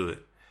ever do it.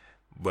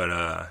 But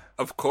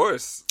of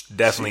course,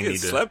 definitely need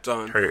to slept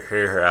on. Hear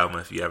her album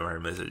if you haven't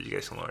heard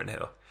Miseducation, Lauryn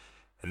Hill.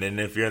 And then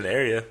if you're in the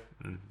area,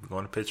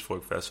 going to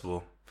Pitchfork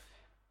Festival,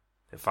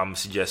 if I'm going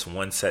to suggest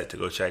one set to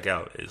go check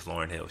out, is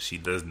Lauryn Hill. She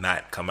does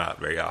not come out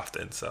very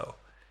often, so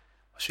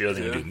she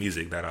doesn't even do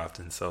music that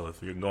often. So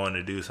if you're going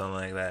to do something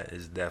like that,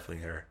 it's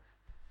definitely her.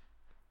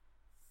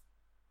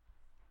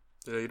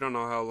 Yeah, you don't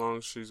know how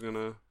long she's going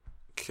to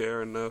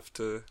care enough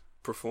to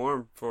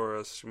perform for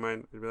us. She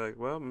might be like,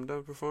 well, I'm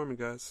done performing,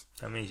 guys.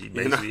 I mean, she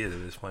basically is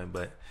at this point.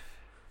 But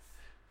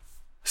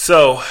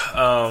so,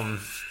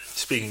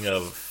 speaking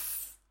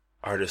of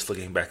artists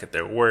looking back at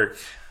their work,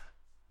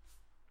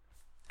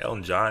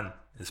 Elton John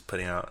is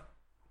putting out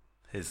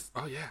his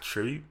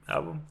tribute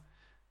album,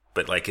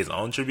 but like his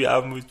own tribute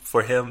album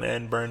for him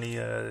and Bernie.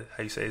 How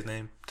you say his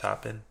name?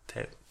 Taupin.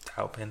 I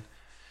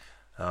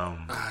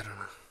don't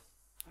know.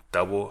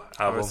 Double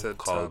album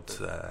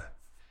called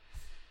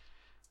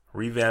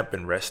Revamp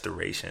and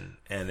Restoration,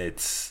 and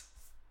it's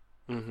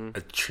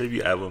a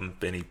tribute album.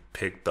 Benny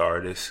picked the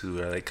artists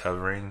who are like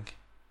covering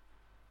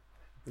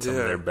some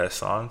of their best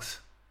songs.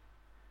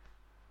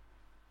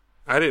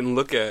 I didn't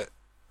look at.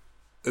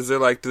 Is there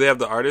like? Do they have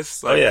the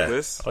artists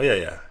list? Oh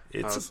yeah.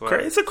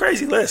 It's a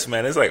crazy list,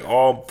 man. It's like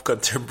all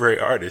contemporary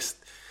artists.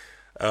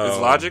 Is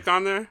Logic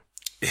on there?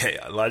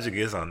 Yeah, Logic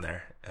is on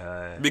there.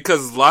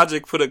 Because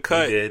Logic put a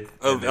cut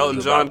of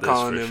Elton John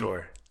calling him.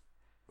 Sure.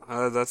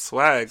 That's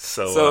swag.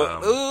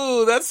 So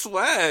ooh, that's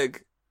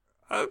swag.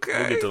 Okay.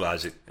 We'll get to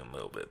Logic in a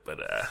little bit, but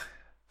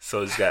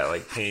so it's got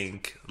like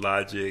Pink,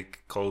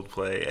 Logic,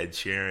 Coldplay, Ed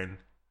Sheeran,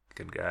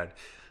 good God,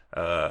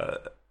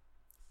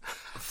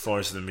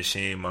 Florence and the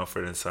Machine,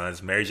 Mumford &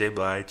 Sons, Mary J.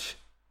 Blige,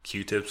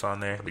 Q-Tip's on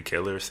there, The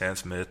Killers, Sam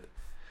Smith,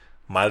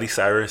 Miley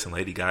Cyrus and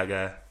Lady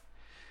Gaga,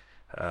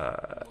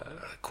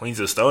 Queens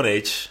of Stone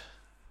Age.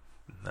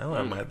 No,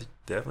 I might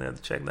definitely have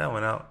to check that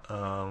one out.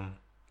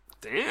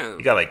 Damn.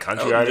 You got like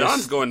country artists.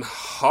 John's going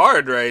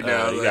hard right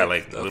now. You got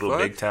like Little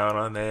Big Town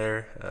on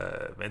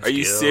there. Vince Are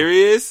you Gill.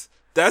 serious?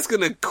 That's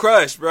going to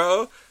crush,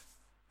 bro.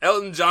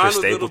 Elton John with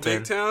Little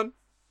Big Town?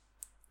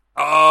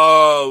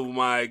 Oh,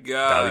 my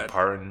God. Dolly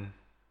Parton.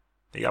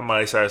 You got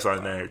Miley Cyrus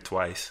on there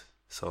twice,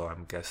 so I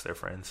guess they're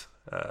friends.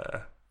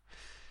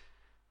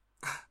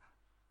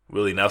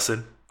 Willie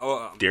Nelson.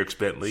 Dierks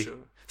Bentley. Sure.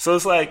 So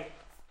it's like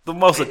the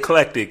most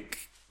eclectic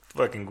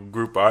fucking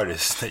group of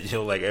artists that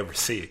you'll like ever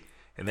see.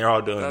 And they're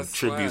all doing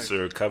tributes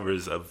or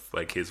covers of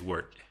like his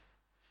work.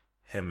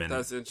 Him and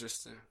that's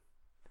interesting.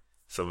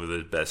 some of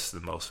the best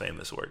and most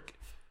famous work.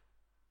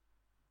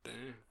 Damn.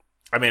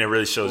 I mean, it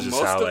really shows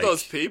just how, most of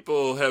those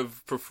people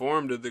have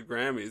performed at the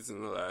Grammys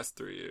in the last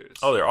 3 years.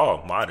 Oh, they're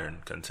all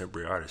modern,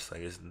 contemporary artists.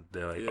 Like,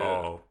 they're like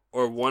all...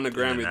 Or won a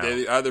Grammy.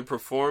 They either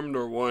performed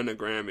or won a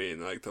Grammy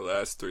in like the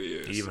last 3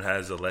 years. He even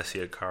has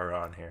Alessia Cara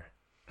on here.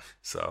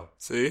 So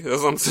see,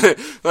 that's what I'm saying.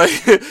 Like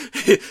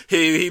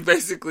he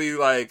basically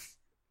like,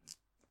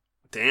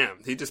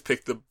 damn, he just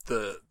picked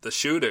the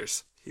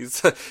shooters.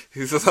 He's like,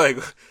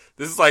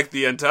 this is like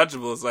the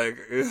Untouchables. Like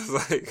it's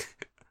like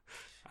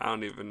I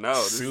don't even know.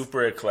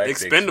 Super eclectic.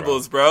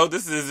 Expendables, bro.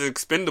 This is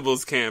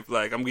Expendables camp.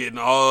 Like I'm getting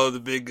all the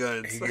big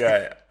guns. He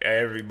got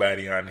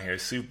everybody on here.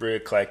 Super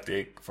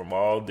eclectic from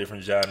all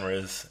different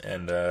genres,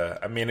 and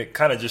I mean, it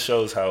kind of just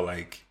shows how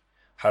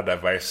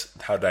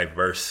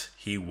diverse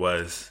he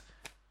was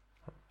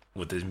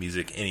with his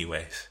music,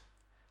 anyways.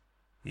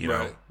 You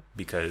know,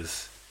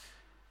 because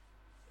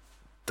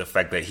the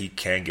fact that he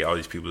can get all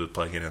these people to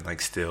plug in and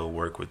like still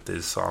work with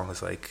this song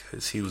is like,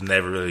 cause he was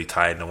never really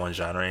tied to one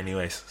genre,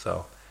 anyways.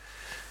 So.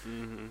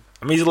 Mm-hmm.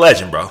 I mean, he's a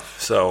legend, bro.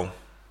 So,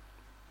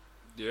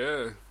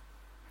 yeah.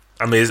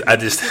 I mean, he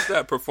did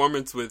that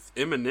performance with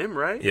Eminem,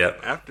 right? Yeah.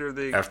 After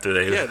they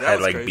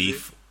had like crazy.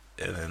 Beef,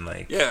 and then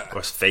like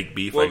or fake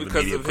beef, like the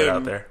media put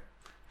out there.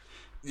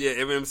 Yeah,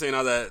 Eminem saying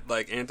all that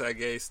like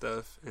anti-gay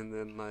stuff, and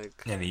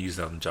then he used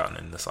Elton John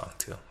in the song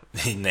too.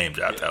 He name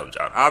dropped Elton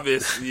John.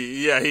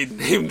 Obviously, yeah, he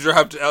name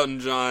dropped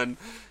Elton John,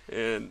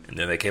 and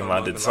then they came out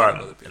and did the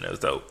song, and it was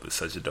dope. It was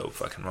such a dope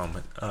fucking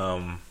moment.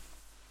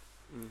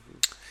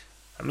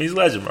 I mean, he's a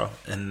legend, bro.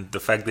 And the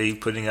fact that he's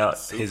putting out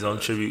his own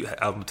tribute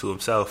album to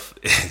himself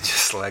is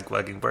just like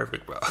fucking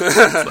perfect, bro.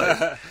 It's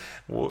like,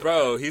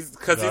 bro, he's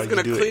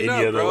gonna clean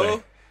up, bro.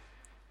 Way.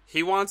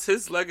 He wants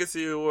his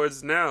legacy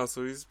awards now,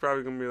 so he's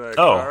probably gonna be like,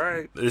 all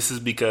right. This is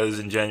because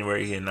in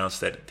January he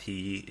announced that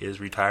he is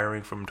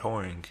retiring from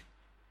touring.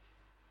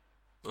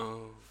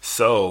 Oh.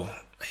 So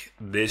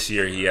this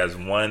year he has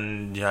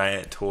one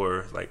giant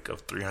tour, like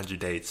of 300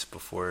 dates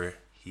before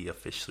he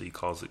officially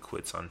calls it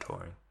quits on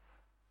touring.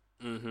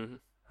 Mm-hmm.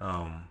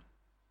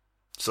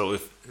 So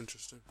if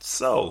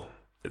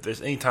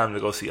there's any time to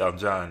go see Elton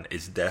John,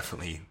 it's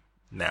definitely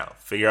now.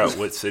 Figure out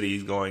what city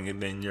he's going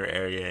in your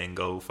area and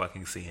go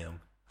fucking see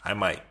him. I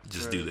might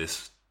just do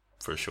this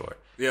for sure.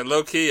 Yeah,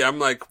 low key, I'm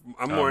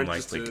more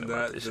interested in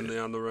that than the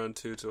On the Run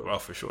 2 tour. Oh,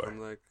 for sure.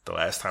 I'm like, the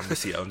last time we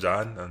see Elton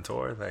John on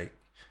tour, like,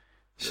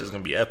 it's just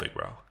gonna be epic,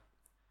 bro.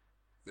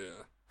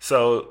 Yeah.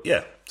 So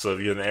if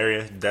you're in the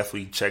area,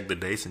 definitely check the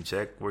dates and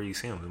check where you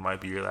see him. It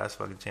might be your last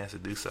fucking chance to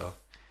do so.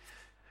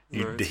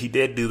 He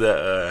did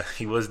do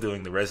he was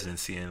doing the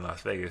residency in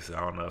Las Vegas. I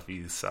don't know if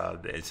you saw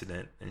the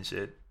incident and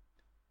shit.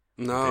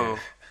 No. Yeah.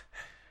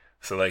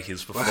 So like he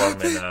was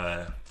performing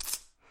God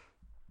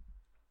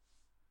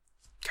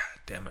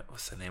damn it,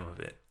 what's the name of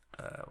it?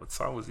 What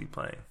song was he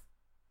playing?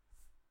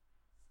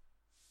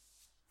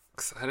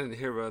 I didn't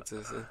hear about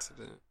this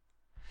incident.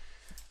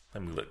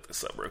 Let me look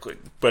this up real quick.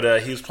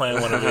 But he was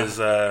playing one of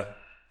his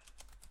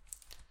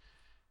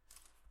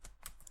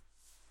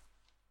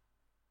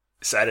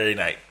Saturday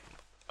night.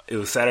 It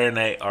was Saturday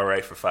Night All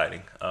Right for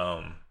Fighting.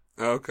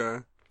 Okay.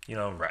 You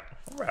know,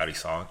 rowdy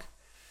song.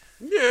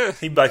 Yeah.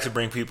 He likes to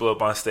bring people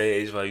up on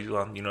stage while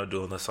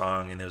doing the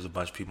song, and there's a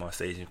bunch of people on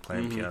stage and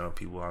playing piano,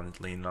 people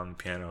leaning on the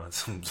piano, and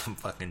some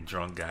fucking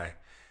drunk guy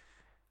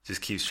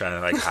just keeps trying to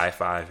like high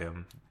five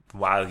him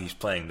while he's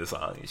playing the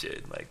song and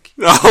shit. Like,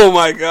 oh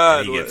my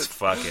god. He gets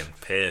fucking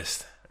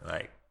pissed.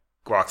 Like,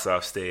 walks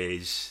off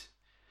stage,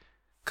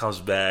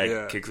 comes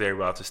back, kicks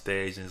everybody off the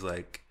stage, and is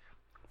like,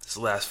 "This is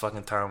the last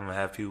fucking time I'm gonna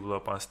have people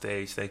up on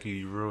stage. Thank you,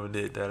 you ruined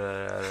it." Da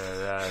da da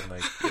da. And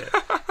like,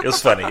 it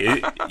was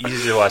funny. You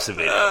should watch the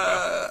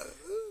video.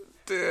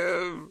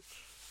 Damn,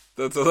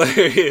 that's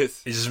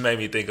hilarious. It just made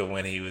me think of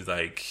when he was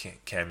like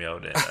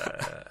cameoed in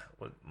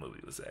what movie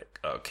was that?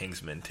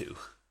 Kingsman 2.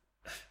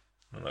 I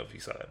don't know if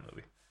you saw that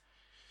movie.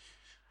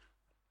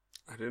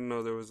 I didn't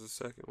know there was a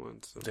second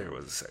one. So. There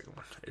was a second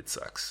one. It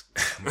sucks,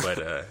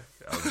 but I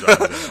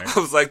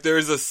was like,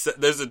 there's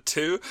a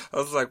 2. I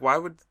was like, why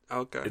would?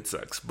 Okay, it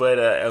sucks, but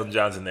Elton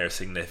John's in there a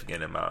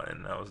significant amount,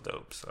 and that was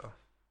dope. So,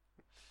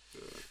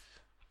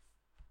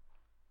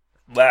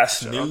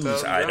 last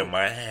news item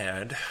I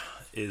had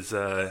is,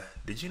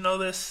 did you know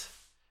this?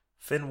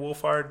 Finn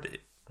Wolfhard.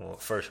 Well,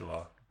 first of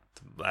all,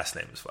 the last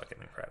name is fucking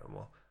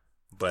incredible,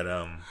 but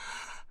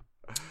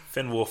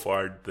Finn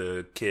Wolfhard,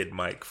 the kid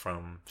Mike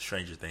from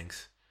Stranger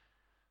Things,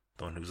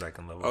 the one who's like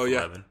in love with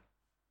 11.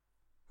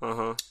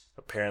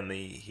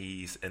 Apparently,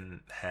 he's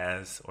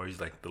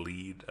like the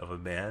lead of a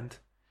band,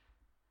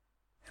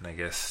 and I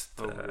guess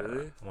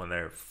really? One of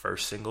their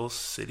first singles,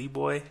 "City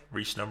Boy,"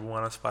 reached number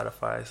 1 on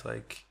Spotify's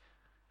like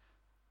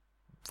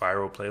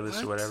viral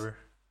playlist or whatever.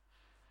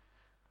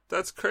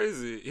 That's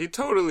crazy. He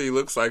totally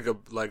looks like a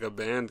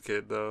band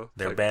kid, though.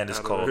 Their band is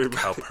called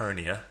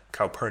Calpurnia,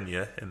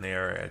 and they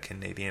are a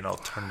Canadian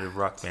alternative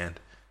rock band.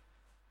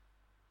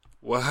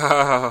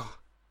 Wow.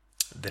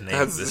 The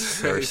name of this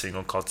first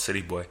single called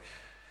 "City Boy."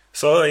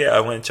 So yeah,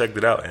 I went and checked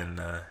it out, and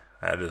I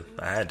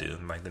had to.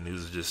 Like, the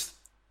news was just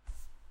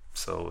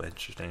so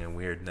interesting and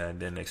weird that I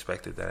didn't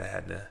expect it, that I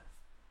had to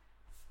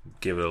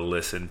give it a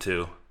listen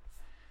to.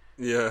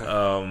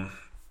 Yeah.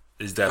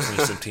 It's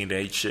definitely some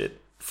teenage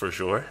shit for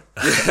sure.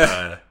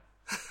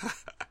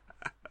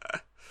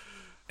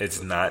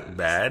 It's not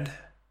bad.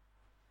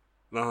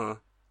 Uh-huh.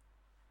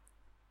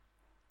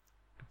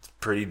 It's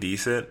pretty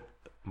decent,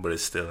 but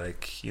it's still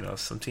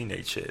some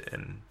teenage shit,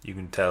 and you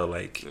can tell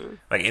like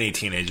any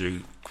teenager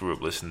who grew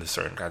up listening to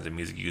certain kinds of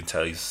music, you can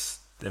tell he's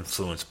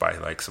influenced by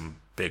like some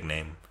big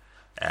name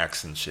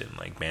acts and shit and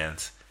like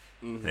bands.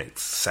 And it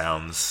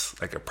sounds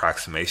like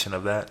approximation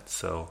of that.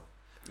 So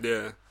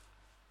yeah,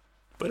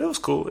 but it was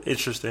cool,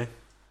 interesting.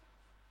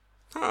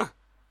 Huh?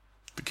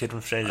 The kid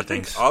from Stranger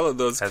Things. All of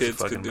those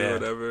kids could do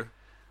band. Whatever.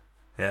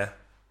 Yeah,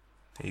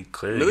 he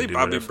clearly. Millie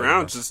Bobby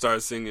Brown should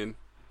start singing.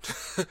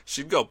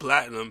 She'd go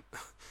platinum.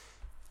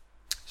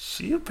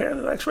 She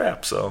apparently likes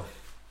rap, so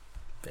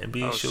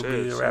maybe she'll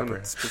be a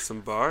rapper. Spit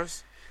some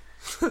bars.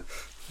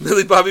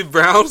 Millie Bobby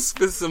Brown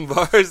spit some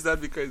bars.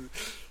 That'd be crazy.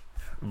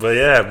 But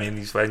yeah, I mean,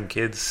 these fucking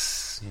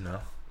kids,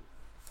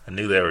 I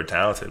knew they were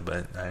talented,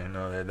 but I didn't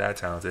know they're that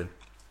talented.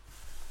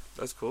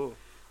 That's cool.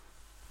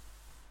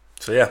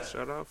 So yeah.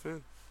 Shout out,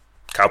 Finn.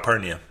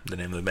 Calpurnia, the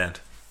name of the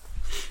band.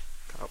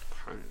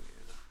 Calpurnia.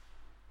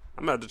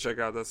 I'm about to check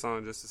out that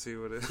song just to see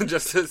what it.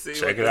 Just to see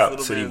check what it out,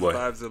 City Boy.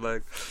 Vibes are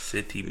like.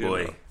 City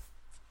Boy.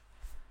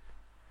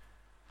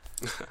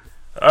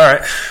 All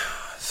right,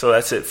 so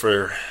that's it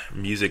for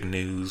music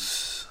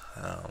news.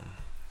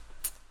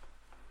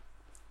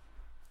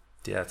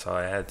 Yeah, that's all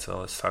I had. So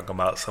let's talk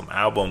about some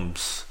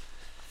albums.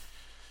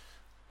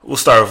 We'll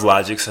start with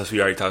Logic, since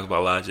we already talked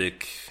about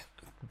Logic.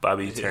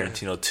 Bobby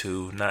Tarantino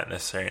 2, not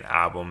necessarily an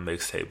album,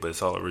 mixtape, but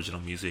it's all original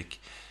music.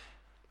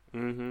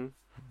 Mm-hmm.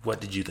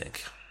 What did you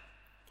think?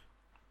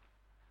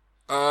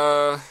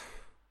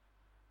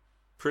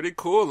 Pretty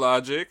cool,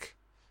 Logic.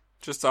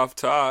 Just off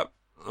top.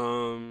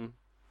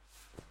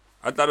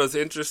 I thought it was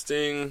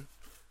interesting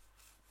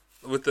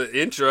with the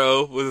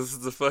intro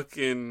was the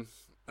fucking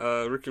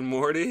Rick and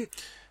Morty.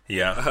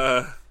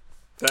 Yeah.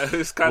 That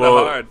was kind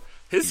of hard.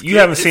 You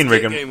haven't seen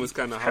Rick and Morty. Was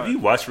kind of hard. Have you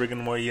watched Rick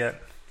and Morty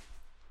yet?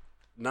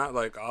 Not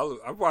like all of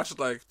I've watched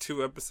like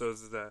 2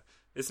 episodes of that.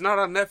 It's not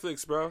on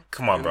Netflix, bro.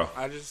 Come on, bro.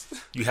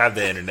 You have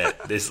the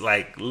internet. There's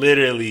like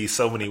literally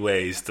so many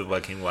ways to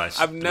fucking watch.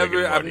 I've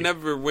never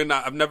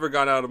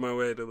gone out of my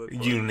way to look.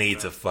 You need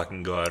to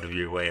fucking go out of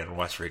your way and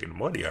watch Rick and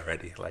Morty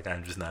already. Like,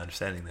 I'm just not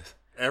understanding this.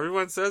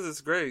 Everyone says it's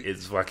great.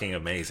 It's fucking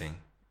amazing.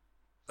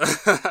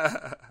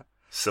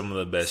 Some of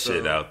the best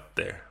shit out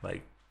there,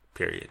 like,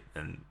 period.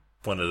 And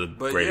one of the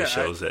greatest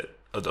shows that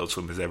Adult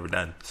Swim has ever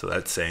done. So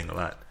that's saying a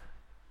lot.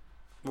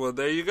 Well,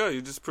 there you go.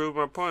 You just proved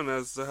my point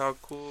as to how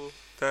cool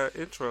that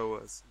intro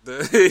was.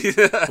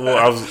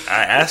 Well,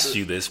 I asked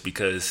you this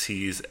because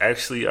he's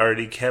actually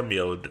already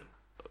cameoed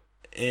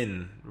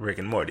in Rick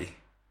and Morty.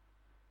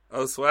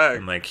 Oh, swag.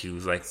 And like he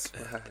was like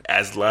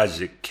as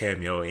Logic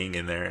cameoing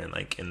in there and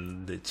like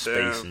in the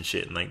space and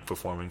shit and like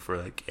performing for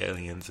like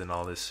aliens and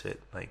all this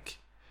shit. Like,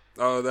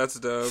 oh, that's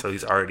dope. So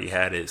he's already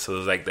had it. So it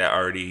was like that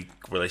already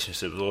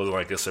relationship. It wasn't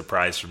like a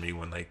surprise for me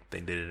when like they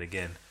did it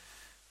again.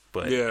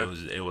 But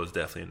it was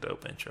definitely a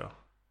dope intro.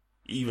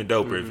 Even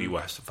doper if you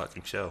watch the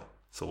fucking show.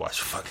 So watch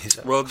the fucking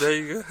show. Well, there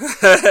you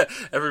go.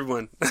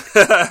 Everyone.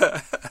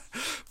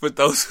 For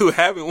those who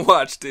haven't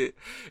watched it,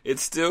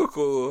 it's still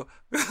cool.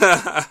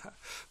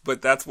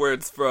 But that's where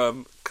it's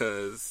from,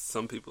 because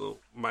some people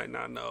might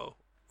not know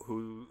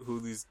who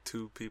these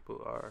 2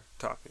 people are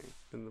talking.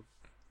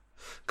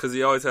 Because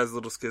he always has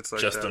little skits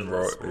like Justin that.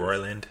 Justin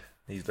Roiland.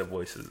 He's the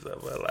voices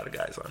of a lot of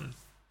guys on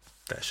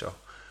that show.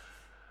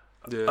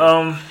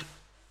 Yeah.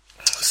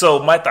 So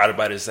my thought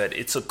about it is that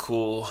it's a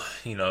cool,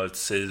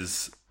 it's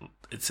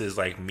his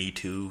like Me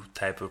Too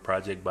type of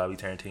project, Bobby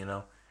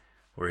Tarantino,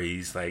 where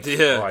he's like,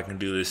 oh, I can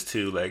do this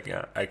too. Like,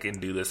 I can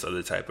do this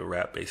other type of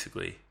rap,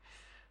 basically.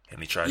 And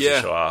he tries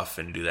to show off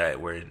and do that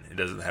where it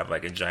doesn't have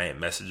like a giant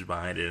message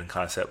behind it and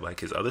concept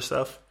like his other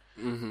stuff.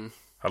 Mm-hmm.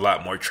 A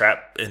lot more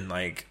trap and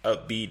like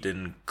upbeat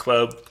and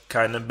club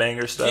kind of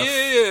banger stuff.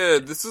 Yeah,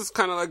 this is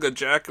kind of like a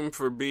jackin'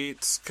 for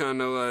beats,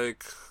 kind of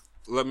like,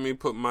 let me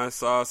put my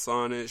sauce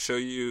on it, show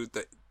you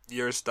that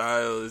your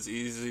style is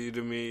easy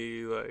to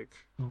me, like.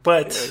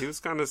 But he was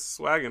kind of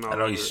swagging all over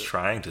it. I know he's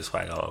trying to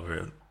swag all over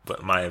it,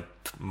 but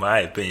my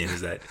opinion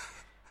is that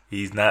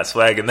he's not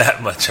swagging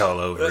that much all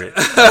over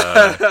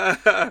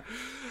it.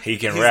 He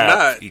can rap.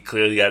 Not. He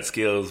clearly got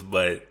skills,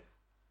 but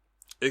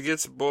it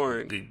gets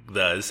boring. It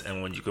does,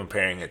 and when you're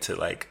comparing it to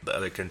like the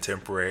other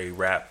contemporary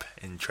rap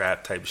and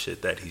trap type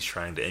shit that he's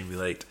trying to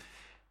emulate,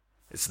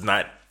 it's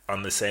not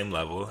on the same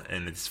level,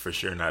 and it's for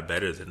sure not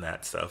better than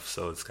that stuff.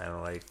 So it's kind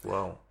of like,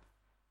 well,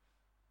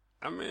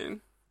 I mean,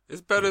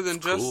 it's better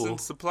than Justin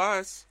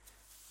Supplies.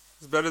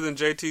 It's better than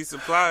JT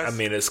Supplies. I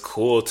mean, it's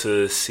cool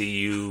to see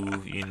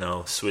you,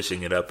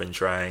 switching it up and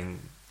trying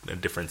a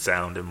different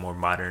sound and more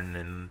modern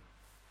and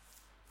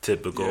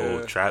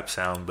typical trap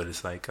sound. But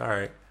it's like, all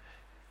right.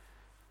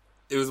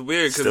 It was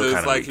weird because it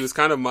was like he was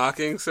kind of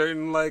mocking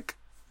certain like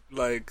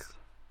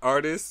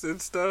artists and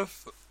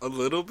stuff a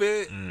little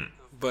bit,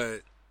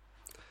 but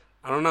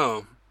I don't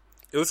know.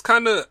 It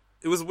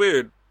was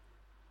weird.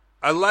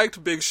 I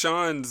liked Big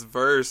Sean's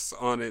verse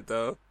on it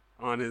though,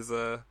 on his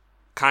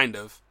kind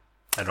of.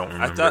 I don't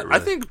remember. Really. I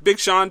think Big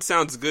Sean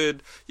sounds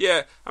good.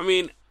 Yeah, I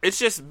mean, it's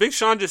just Big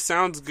Sean just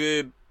sounds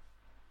good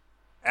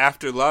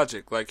after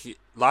Logic. Like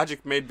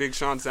Logic made Big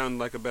Sean sound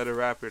like a better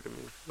rapper to me.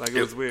 Like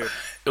it was weird.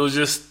 It was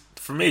just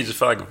for me. It just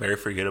felt like a very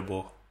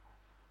forgettable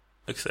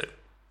mixtape.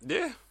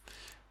 Yeah,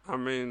 I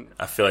mean,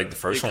 I feel like the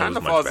first one was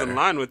much better. It kind of falls in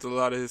line with a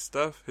lot of his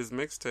stuff, his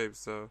mixtapes.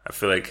 So I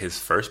feel like his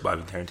first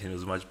Bobby Tarantino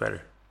was much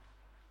better.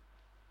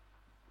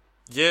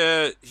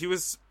 Yeah, he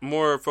was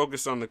more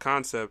focused on the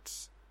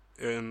concepts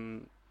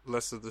and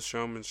less of the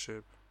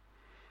showmanship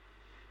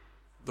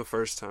the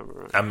first time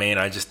around. I mean,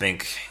 I just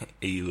think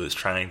he was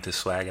trying to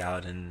swag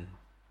out and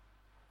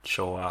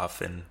show off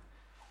and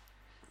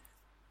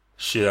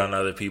shit on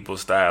other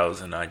people's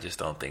styles, and I just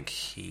don't think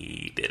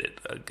he did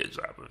a good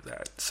job of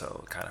that.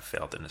 So it kind of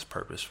failed in his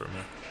purpose for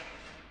me.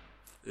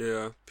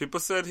 Yeah. People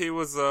said he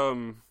was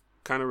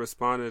kind of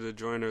responded to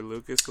Joyner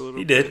Lucas a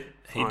little bit.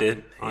 He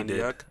did.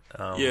 Yuck.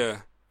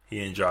 Yeah. He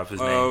didn't drop his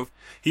name.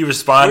 He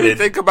responded. What do you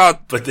think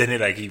about? But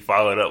then he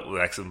followed up with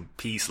like some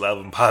peace, love,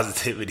 and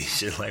positivity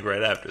shit like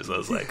right after. So I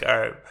was like, all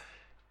right,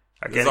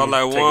 that's all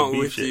I want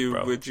with you.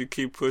 Bro. Would you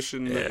keep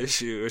pushing the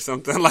issue or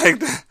something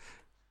like that?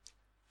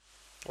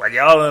 Like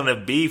y'all in the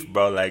beef,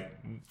 bro. Like,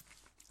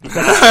 come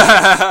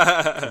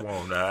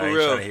on, nah, I ain't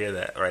trying to hear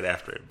that right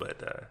after it.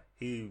 But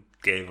he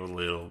gave a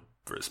little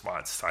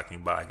response talking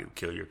about I could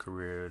kill your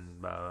career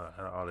and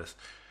all this.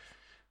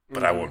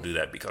 But I won't do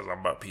that because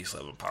I'm about peace,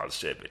 love, and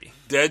positivity.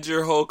 Dead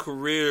your whole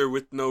career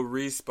with no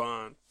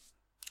respawn.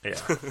 Yeah.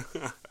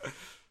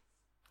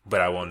 But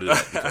I won't do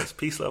that because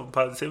peace, love, and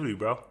positivity,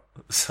 bro.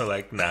 So,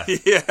 like, nah.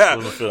 Yeah. I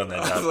wasn't feeling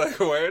that. I was like,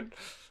 word?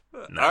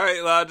 Nah. All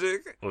right,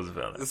 Logic. Wasn't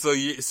feeling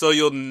that. So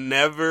you'll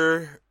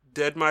never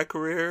dead my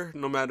career,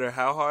 no matter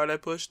how hard I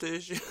push the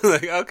issue?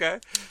 Like, okay.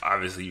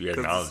 Obviously, you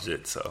acknowledge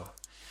it, so.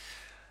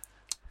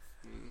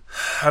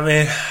 I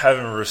mean, I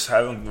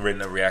haven't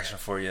written a reaction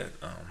for it yet,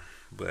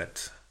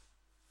 but...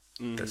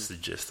 That's the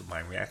gist of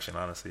my reaction,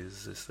 honestly.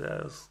 It's just it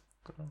was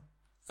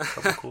a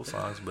couple cool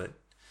songs, but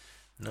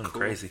nothing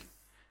crazy.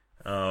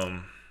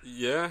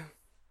 Yeah.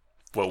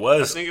 What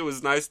was? I think it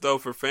was nice, though,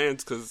 for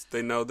fans because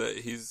they know that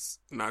he's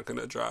not going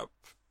to drop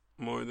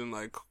more than,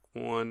 like,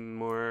 one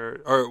more...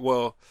 Or,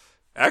 well,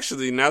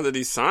 actually, now that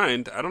he's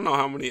signed, I don't know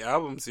how many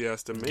albums he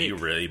has to make. Do you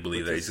really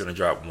believe that he's going to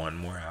drop one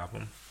more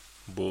album?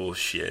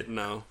 Bullshit.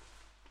 No.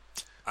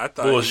 I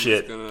thought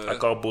bullshit. He was gonna... I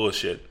call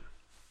bullshit.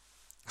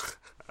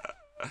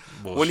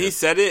 Bullshit. When he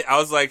said it, I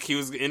was like, he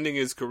was ending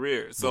his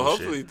career. So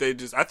hopefully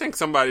I think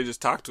somebody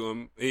just talked to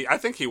him. I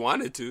think he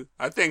wanted to.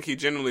 I think he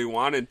genuinely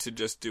wanted to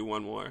just do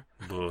one more.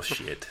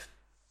 Bullshit.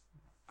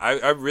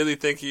 I really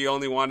think he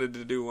only wanted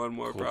to do one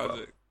more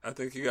project. I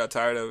think he got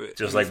tired of it.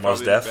 Just like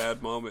Mos Def?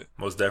 Bad moment.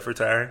 Mos Def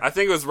retiring? I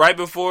think it was right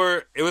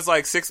before, it was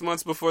like 6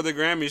 months before the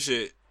Grammy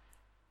shit.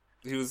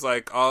 He was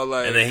like, all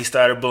like... And then he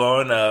started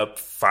blowing up,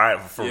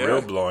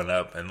 real blowing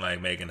up, and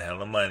like making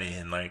hella money,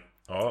 and like,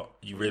 oh,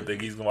 you really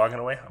think he's walking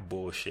away?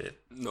 Bullshit.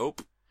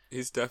 Nope.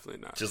 He's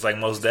definitely not. Just like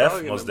Mos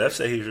Def. Mos Def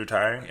said he's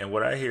retiring, and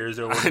what I hear is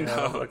they're working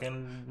on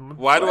fucking...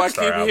 Why do I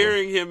keep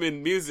hearing him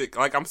in music?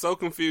 Like, I'm so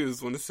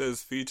confused when it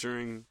says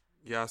featuring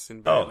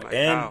Yasin Bey. Oh, like,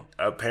 and how?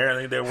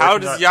 Apparently they're working How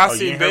does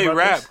Yasin Bey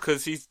rap?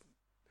 Because he's...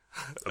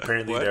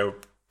 Apparently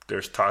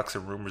there's talks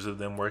and rumors of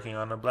them working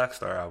on a Black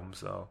Star album,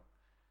 so...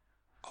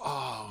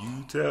 Oh.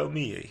 You tell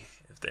me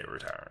if they're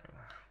retiring.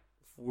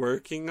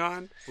 Working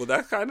on? Well,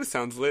 that kind of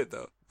sounds lit,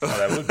 though. Oh,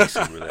 that would be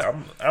super lit.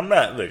 I'm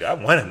not. Look, I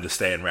want him to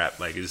stay and rap.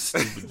 Like, it's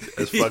stupid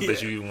as fuck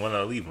that you even want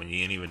to leave when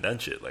you ain't even done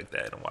shit like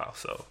that in a while.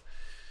 So,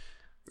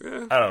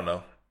 yeah. I don't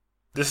know.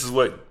 This is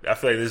what I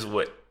feel like. This is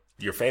what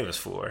you're famous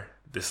for.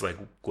 This is like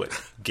what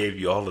gave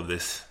you all of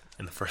this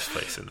in the first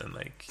place, and then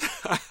like,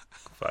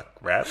 fuck,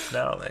 rap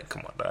now. Like,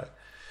 come on, dog.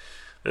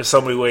 There's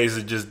so many ways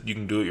that just you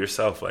can do it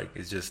yourself. Like,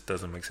 it just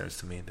doesn't make sense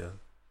to me, dude.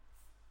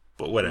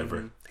 But whatever.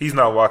 Mm-hmm. He's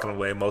not walking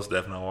away. Most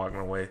definitely not walking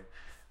away.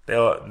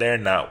 They're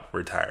not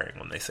retiring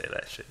when they say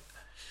that shit.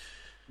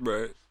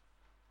 Right.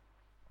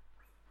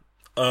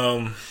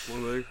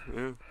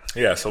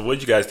 Yeah, so what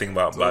did you guys think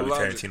about Bobby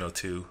Tarantino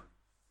 2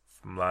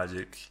 from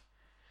Logic?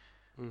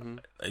 Mm-hmm.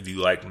 Do you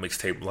like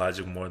mixtape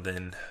Logic more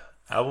than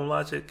album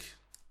Logic?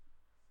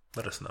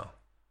 Let us know.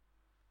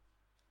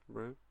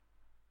 Right.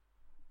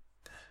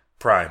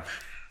 Prime.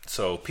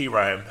 So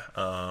P-Rhyme,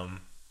 don't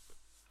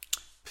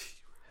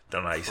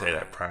know how you say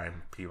that.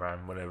 Prime,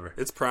 P-Rhyme, whatever.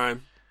 It's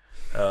Prime.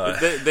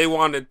 They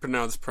wanted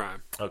pronounced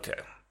Prime. Okay.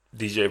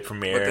 DJ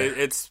Premier. But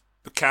it's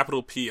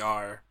capital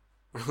PR.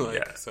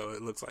 So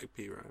it looks like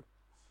P-Rhyme.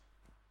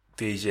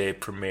 DJ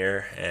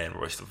Premier and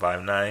Royce the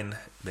 5'9".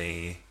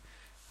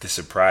 The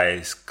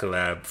surprise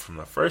collab from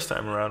the first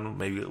time around,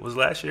 maybe it was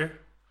last year?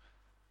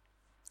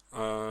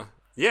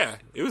 Yeah,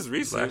 it was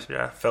recent. Last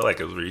year? I felt like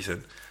it was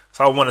recent.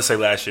 So I want to say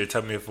last year.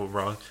 Tell me if I'm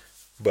wrong.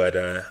 But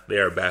they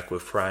are back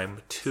with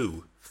Prime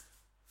 2.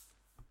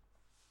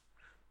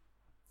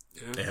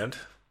 Yeah. And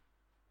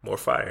more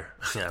fire.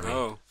 I don't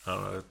know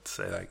what to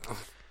say. Like,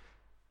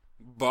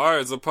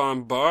 Bars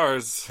upon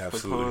bars.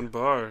 Absolutely. Upon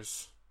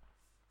bars.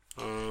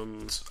 I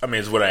mean,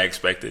 it's what I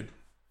expected.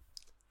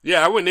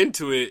 Yeah, I went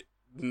into it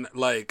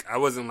like, I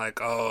wasn't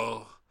like,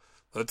 oh,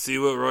 let's see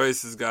what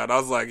Royce has got. I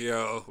was like,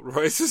 yo,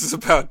 Royce is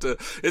about to,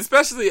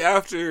 especially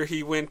after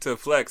he went to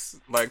Flex,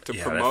 like to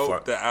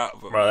promote the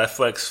album. Bro, that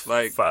Flex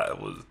like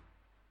was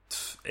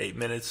 8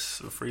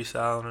 minutes of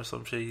freestyling or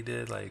some shit he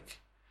did. Like,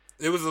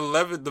 it was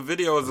 11. The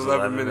video was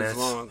 11 minutes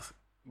long.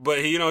 But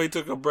he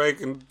took a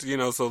break, and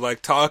so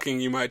like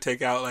talking, you might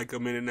take out like a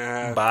minute and a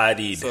half.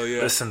 Bodied. So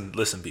yeah,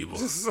 listen, people.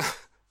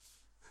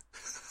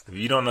 If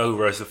you don't know who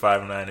Royce da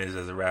 5'9" is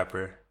as a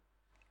rapper,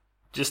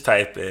 just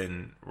type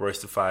in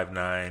Royce da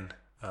 5'9",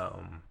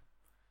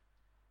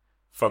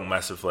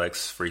 Funkmaster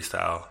Flex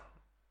freestyle,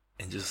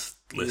 and just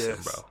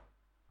listen, bro.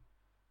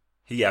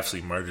 He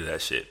absolutely murdered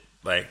that shit,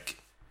 like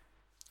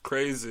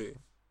crazy.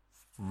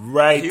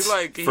 Right.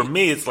 For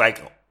me, it's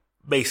like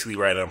basically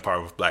right on par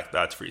with Black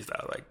Thought's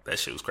freestyle. Like, that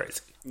shit was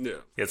crazy.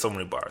 Yeah. He had so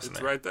many bars in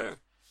there.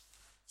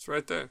 It's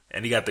right there.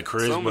 And he got the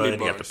charisma,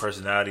 and he got the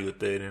personality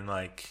with it, and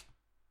like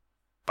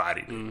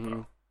bodied it,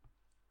 bro.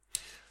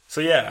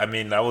 So yeah, I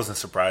mean, I wasn't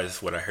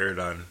surprised what I heard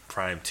on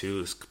Prime 2.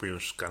 It's pretty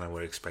much kind of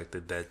what I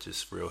expected. That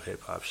just real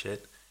hip hop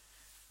shit.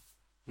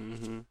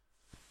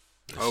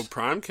 Oh,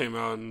 Prime came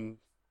out in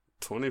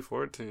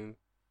 2014.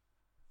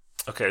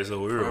 Okay, so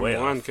we were way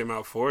off. Prime 1 came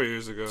out 4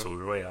 years ago. So we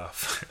were way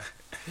off.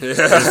 It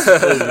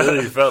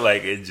really felt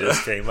like it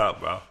just came out,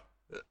 bro.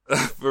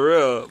 For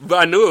real. But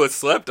I knew it was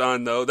slept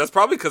on, though. That's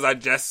probably because I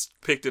just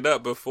picked it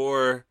up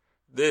before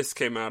this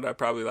came out. I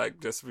probably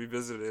just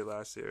revisited it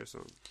last year or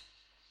something.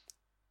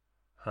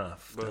 Huh.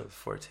 But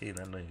 14,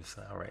 that doesn't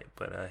sound right.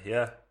 But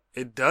yeah.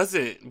 It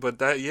doesn't. But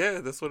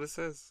that's what it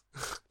says.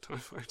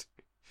 2014.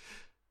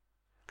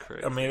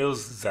 Crazy. I mean, it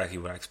was exactly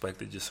what I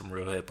expected. Just some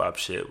real hip hop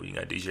shit. We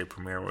got DJ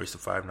Premier, Royce da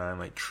 5'9",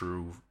 like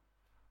true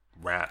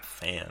rap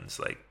fans,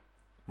 like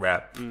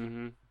rap,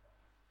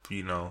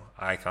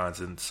 icons.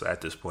 And so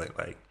at this point,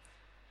 like,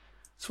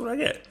 that's what I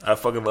get. I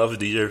fucking love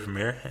the DJ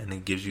Premier, and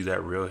it gives you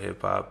that real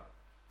hip hop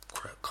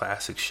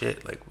classic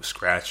shit, like with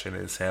scratching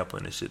and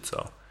sampling and shit.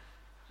 So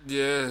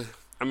yeah,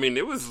 I mean,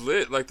 it was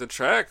lit. Like the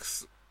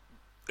tracks,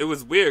 it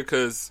was weird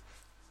because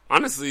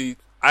honestly,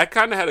 I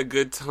kind of had a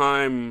good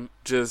time.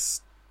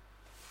 Just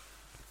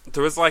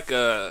there was like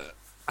I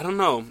don't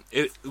know,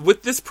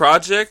 with this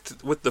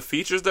project, with the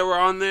features that were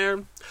on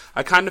there,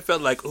 I kind of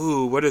felt like,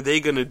 ooh, what are they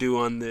gonna do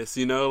on this?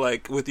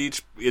 Like with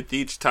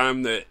each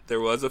time that there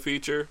was a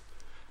feature,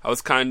 I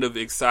was kind of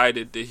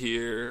excited to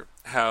hear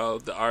how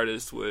the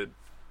artist would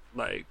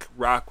like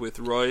rock with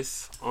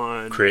Royce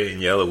on creating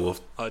Yellow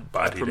Wolf a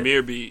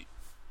premiere beat.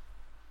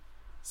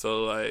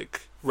 So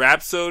like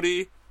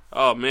Rhapsody,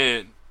 oh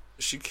man,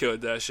 she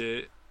killed that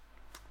shit.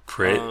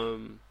 Crit,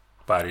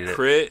 bodied it.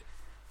 Crit,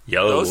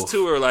 Yellow Those Wolf.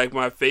 two are like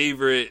my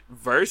favorite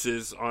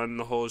verses on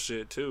the whole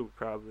shit too,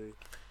 probably.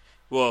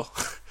 Well,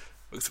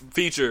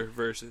 feature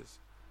verses,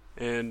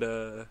 and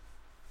I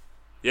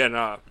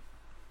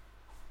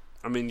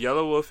mean,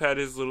 Yellow Wolf had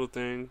his little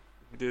thing.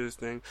 He did his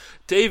thing.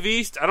 Dave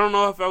East, I don't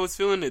know if I was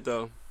feeling it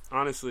though.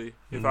 Honestly,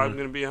 if I'm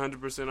gonna be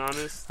 100%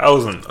 honest, I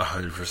wasn't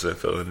 100%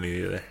 feeling it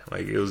either.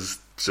 Like, it was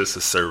just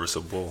a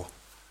serviceable.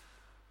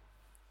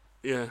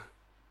 Yeah.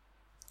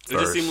 It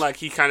just seemed like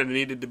he kind of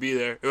needed to be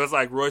there. It was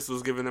like Royce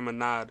was giving him a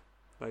nod,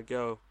 like,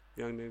 "Yo,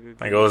 young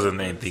nigga." Like, it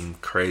wasn't anything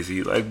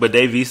crazy. Like, but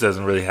Dave East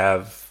doesn't really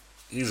have.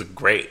 He's a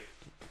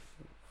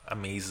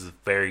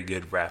very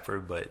good rapper,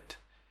 but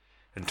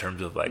in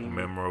terms of like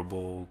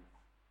memorable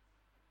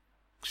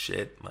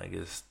shit, like,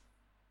 it's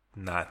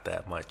not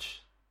that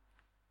much,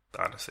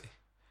 honestly.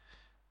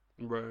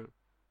 Right.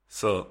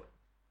 So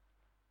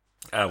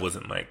I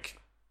wasn't like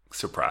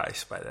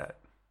surprised by that.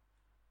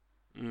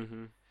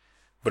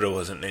 But it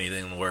wasn't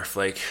anything worth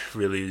like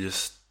really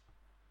just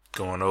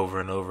going over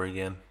and over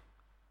again.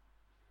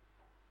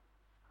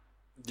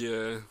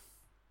 Yeah.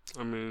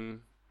 I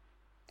mean,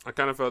 I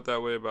kind of felt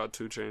that way about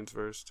 2 Chainz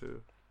verse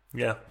too.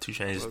 Yeah, 2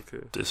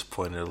 Chainz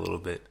disappointed a little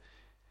bit.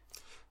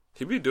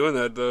 He be doing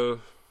that though.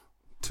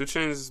 2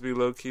 Chainz be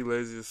low key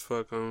lazy as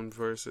fuck on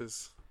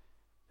verses.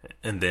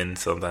 And then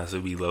sometimes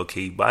it'll be low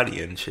key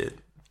bodying shit.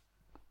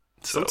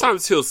 So,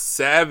 sometimes he'll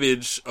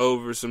savage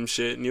over some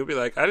shit, and you'll be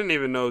like, I didn't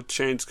even know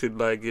Chainz could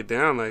like get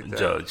down like that.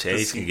 Joe,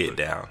 Chainz can get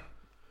down.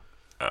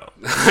 Oh.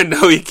 I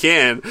know he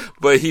can,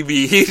 but he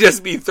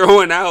just be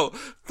throwing out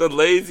the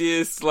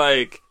laziest,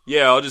 like,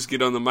 yeah, I'll just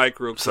get on the mic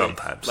real quick.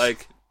 Sometimes.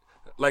 Like,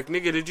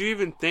 nigga, did you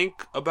even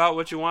think about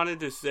what you wanted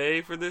to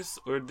say for this?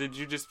 Or did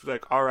you just be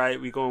like, all right,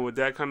 we going with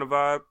that kind of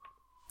vibe?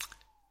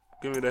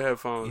 Give me the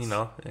headphones.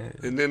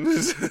 And then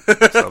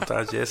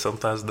sometimes yes,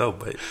 sometimes no.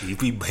 But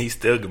he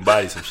still can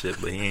body some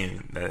shit. But he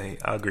ain't. I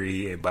agree,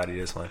 he ain't body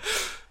this one.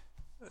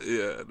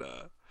 Yeah,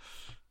 nah.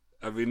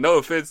 I mean, no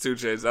offense, 2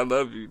 Chainz. I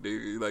love you,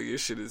 nigga. Like, your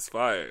shit is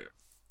fire.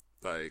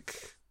 Like,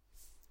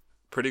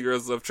 Pretty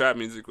Girls Love Trap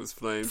Music was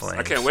flames.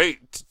 I can't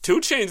wait.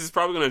 2 Chainz is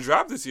probably gonna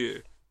drop this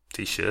year.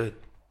 He should.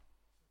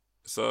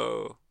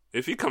 So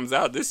if he comes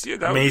out this year,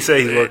 he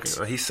said he's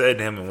working. He said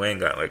him and Wayne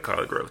got like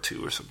College Grove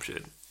 2 or some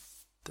shit.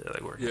 They're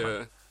like working.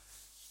 Yeah.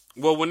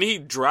 Well, when he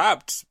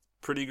dropped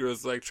Pretty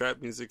Girls Like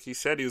Trap Music, he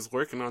said he was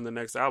working on the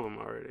next album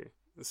already.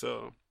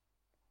 So,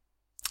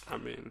 I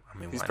mean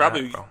he's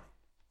probably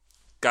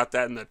got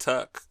that in the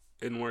tuck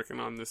and working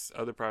on this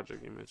other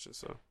project you mentioned.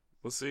 So,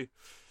 we'll see.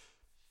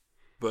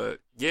 But,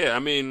 yeah, I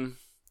mean,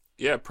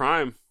 yeah,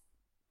 Prime.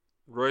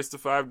 Royce da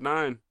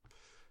 5'9".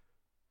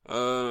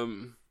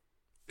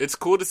 It's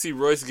cool to see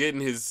Royce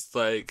getting his,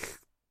 like,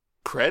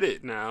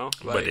 credit now.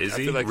 Like, but is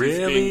he like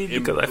really?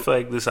 Because I feel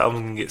like this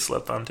album can get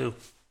slept on, too.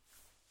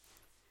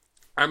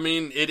 I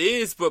mean, it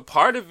is, but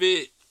part of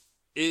it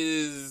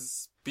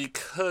is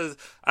because,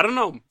 I don't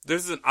know,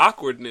 there's an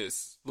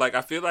awkwardness. Like,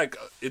 I feel like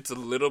it's a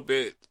little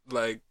bit,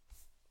 like,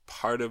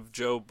 part of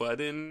Joe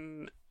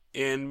Budden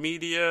and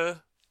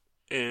media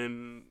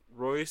and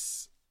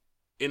Royce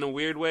in a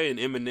weird way, and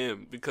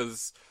Eminem,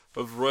 because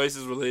of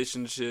Royce's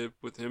relationship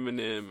with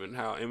Eminem and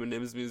how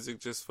Eminem's music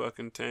just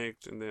fucking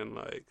tanked. And then,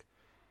 like,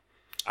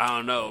 I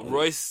don't know,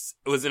 Royce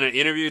was in an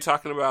interview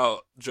talking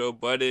about Joe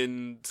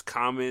Budden's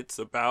comments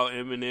about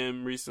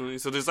Eminem recently.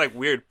 So there's, like,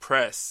 weird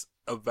press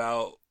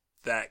about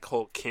that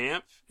whole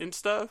camp and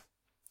stuff.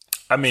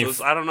 I mean,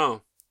 so I don't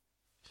know.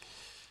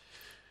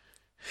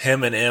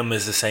 Him and M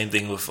is the same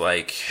thing with,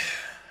 like,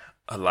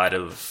 a lot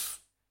of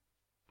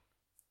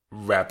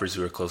rappers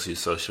who are closely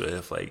associated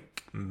with,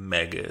 like,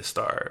 mega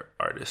star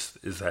artists,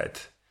 is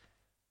that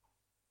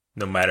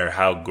no matter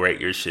how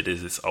great your shit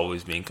is, it's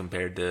always being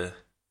compared to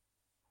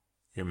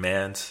your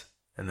man's.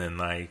 And then,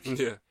 like,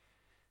 yeah,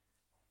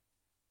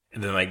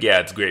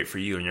 it's great for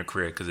you in your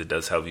career because it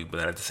does help you, but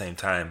then at the same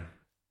time,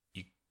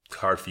 it's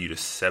hard for you to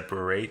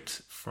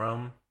separate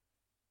from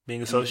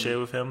being associated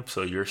with him,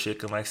 so your shit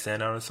can, like,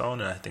 stand on its own.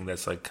 And I think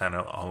that's, like, kind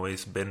of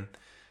always been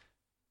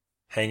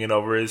hanging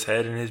over his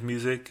head in his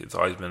music. It's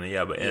always been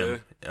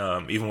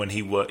even when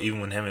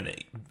him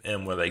and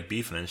M were, like,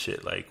 beefing and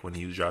shit, like when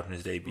he was dropping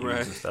his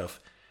debuts and stuff,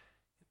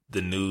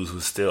 the news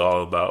was still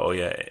all about, oh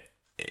yeah,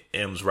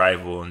 M's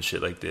rival and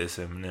shit like this,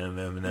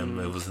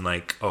 Eminem. It wasn't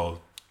like, oh,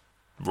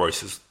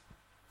 Royce's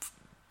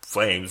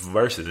Flames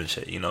verses and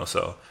shit, you know.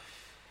 So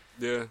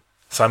yeah.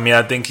 So I mean,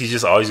 I think he's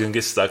just always gonna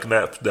get stuck in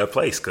that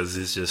place because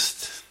it's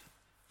just,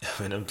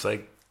 Eminem's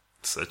like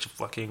such a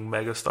fucking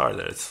mega star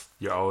that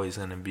you're always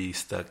gonna be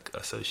stuck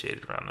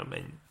associated around him,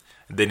 and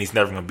then he's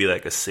never gonna be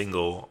like a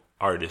single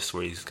artist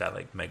where he's got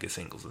like mega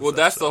singles. And well, stuff,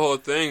 that's the whole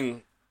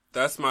thing.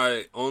 That's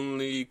my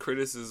only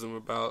criticism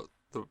about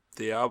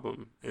the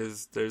album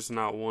is there's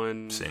not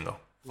one single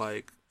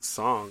like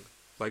song.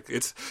 Like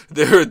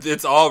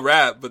it's all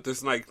rap, but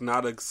there's like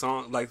not a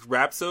song. Like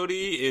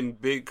Rhapsody and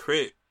Big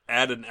Crit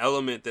add an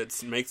element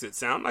that makes it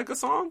sound like a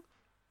song,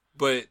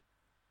 but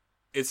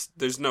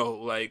there's no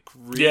like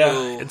real.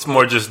 Yeah, it's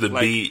more just the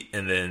beat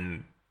and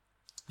then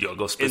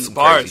go spit some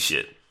bars. Crazy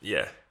shit.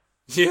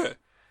 Yeah.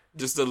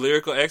 Just a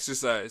lyrical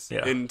exercise.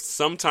 Yeah. And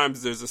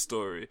sometimes there's a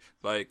story.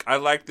 Like I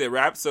like that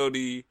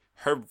Rhapsody,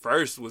 her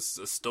verse was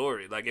a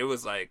story. Like it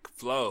was like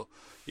flow,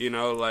 you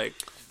know, like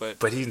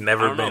but he's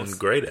never been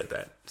great at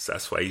that. So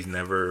that's why he's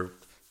never.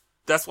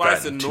 That's why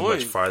it's annoying. Too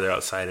much farther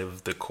outside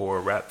of the core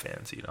rap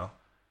fans, you know.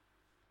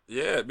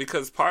 Yeah,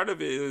 because part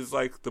of it is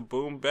like the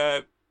boom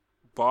bap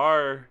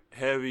bar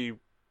heavy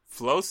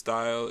flow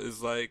style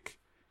is like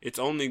it's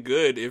only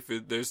good if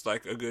there's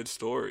like a good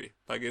story.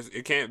 Like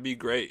it can't be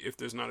great if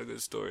there's not a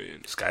good story.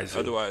 And Skyzoo.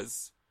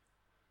 Otherwise,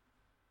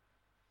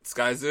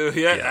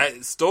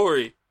 Skyzoo,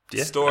 story.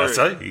 Yeah, story. That's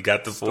right. You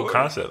got the full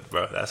concept,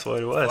 bro. That's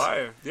what it was.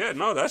 Fire. Yeah,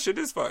 no, that shit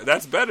is fire.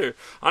 That's better.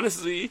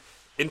 Honestly,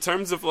 in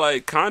terms of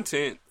like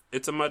content,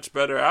 it's a much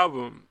better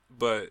album.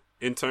 But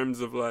in terms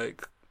of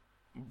like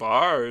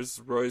bars,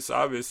 Royce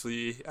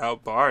obviously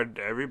outbarred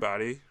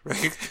everybody,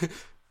 right?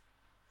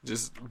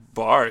 Just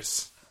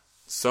bars.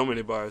 So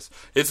many bars.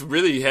 It's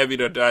really heavy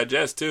to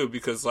digest too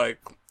because like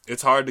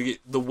it's hard to get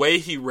the way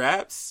he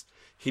raps.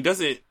 He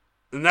doesn't,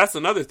 and that's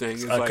another thing.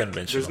 It's like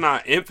there's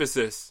not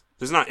emphasis.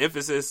 There's not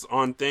emphasis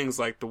on things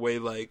like the way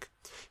like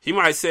he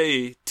might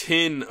say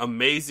 10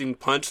 amazing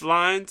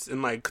punchlines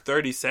in like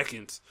 30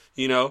 seconds,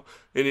 you know,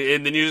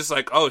 and then you're just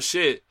like, oh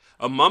shit,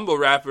 a mumble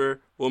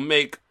rapper will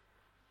make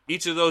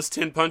each of those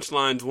 10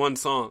 punchlines one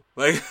song.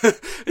 Like,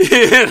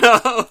 you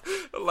know,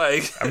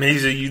 like. I mean,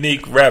 he's a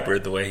unique rapper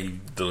the way he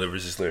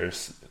delivers his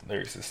lyrics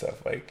and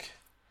stuff. Like,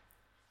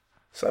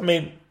 so, I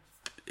mean,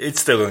 it's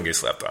still going to get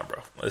slapped on,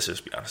 bro. Let's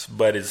just be honest.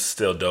 But it's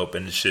still dope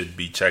and it should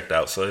be checked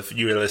out. So if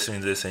you're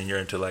listening to this and you're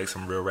into, like,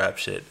 some real rap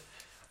shit,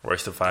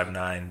 Royce da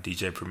 5'9",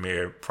 DJ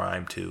Premier,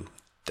 Prime 2,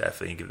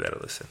 definitely give that a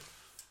listen.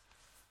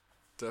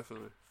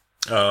 Definitely.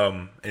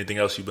 Anything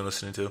else you've been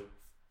listening to?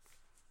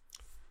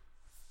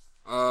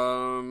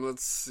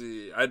 Let's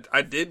see.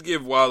 I did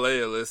give Wale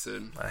a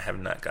listen. I have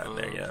not gotten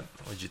there yet.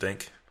 What'd you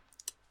think?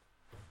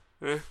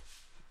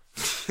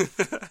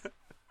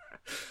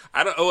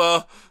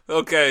 Well,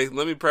 okay,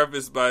 let me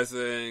preface by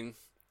saying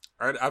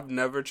I've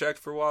never checked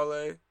for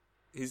Wale.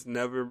 He's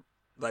never,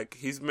 like,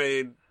 he's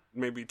made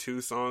maybe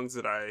 2 songs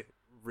that I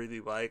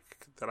really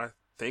like that I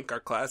think are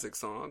classic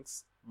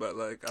songs, but,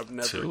 like, I've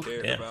never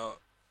cared about.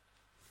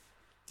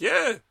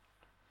 Yeah.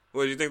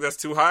 What, do you think that's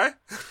too high?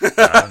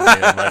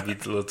 It might be a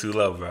little too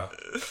low, bro.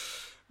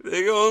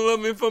 They gonna love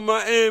me for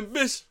my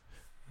ambition.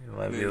 It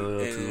might be a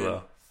little too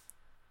low.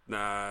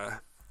 Nah,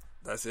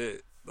 that's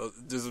it.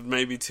 Just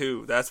maybe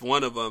two. That's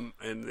one of them,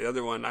 and the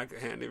other one I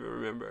can't even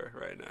remember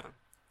right now.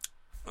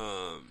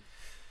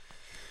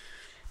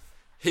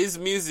 His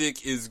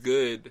music is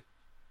good.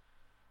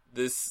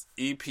 This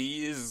EP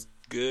is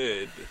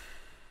good.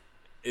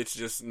 It's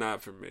just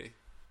not for me.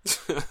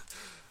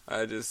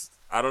 I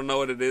don't know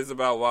what it is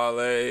about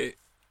Wale,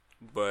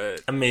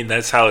 but I mean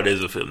that's how it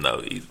is with him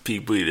though.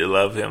 People either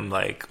love him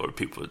or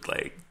people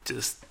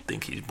just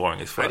think he's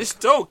boring as fuck. I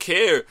just don't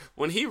care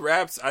when he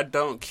raps. I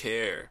don't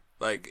care.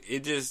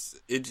 It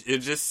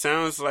just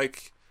sounds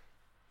like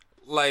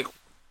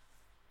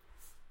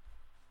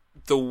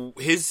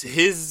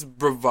his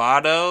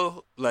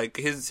bravado,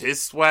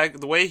 his swag,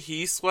 the way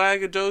he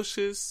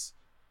swaggadocious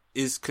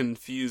is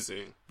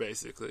confusing.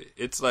 Basically,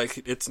 it's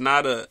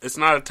not a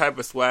type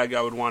of swag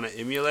I would want to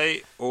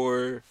emulate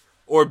or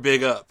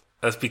big up.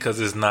 That's because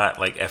it's not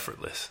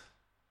effortless.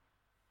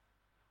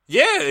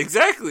 Yeah,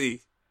 exactly.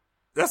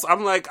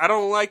 I'm I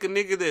don't like a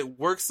nigga that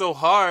works so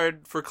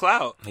hard for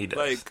clout. He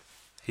does.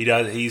 He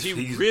does. He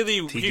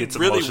gets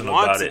emotional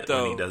about it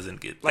though. When he doesn't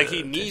get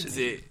he needs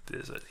it.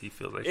 He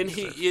feels like, and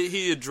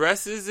he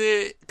addresses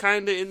it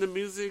kind of in the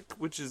music,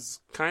 which is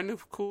kind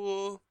of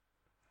cool.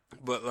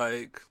 But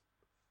I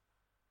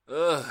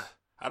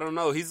don't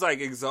know. He's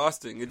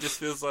exhausting. It just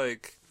feels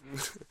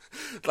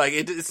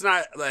it's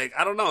not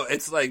I don't know.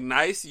 It's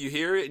nice. You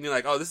hear it and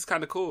you're oh, this is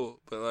kind of cool.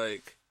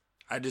 But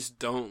I just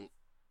didn't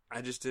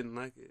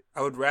like it.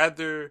 I would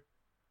rather.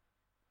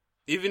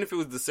 Even if it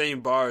was the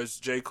same bars,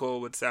 J.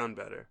 Cole would sound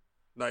better.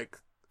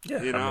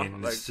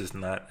 It's just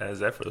not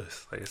as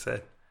effortless, like I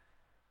said.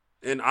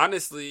 And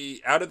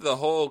honestly, out of the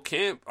whole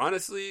camp, I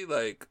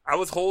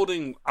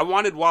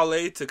wanted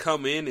Wale to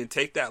come in and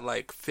take that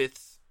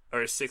 5th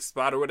or 6th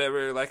spot or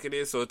whatever it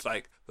is. So it's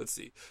let's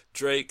see,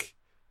 Drake,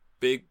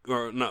 it's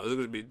going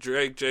to be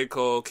Drake, J.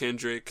 Cole,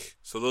 Kendrick.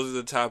 So those are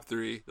the top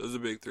 3. Those are the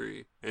big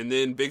 3. And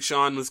then Big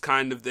Sean was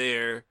kind of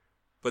there.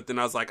 But then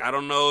I was I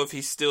don't know if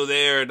he's still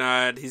there or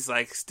not. He's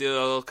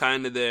still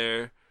kind of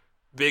there.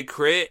 Big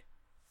Crit.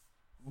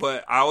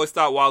 But I always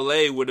thought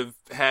Wale would have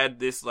had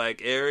this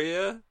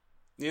area.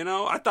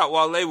 I thought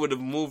Wale would have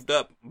moved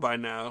up by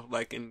now.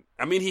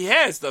 He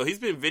has though. He's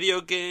been video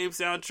game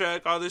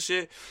soundtrack, all this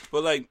shit.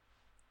 But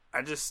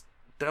I just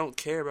don't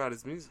care about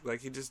his music.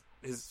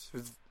 His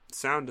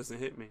sound doesn't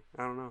hit me.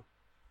 I don't know.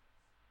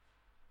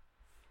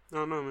 I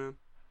don't know, man.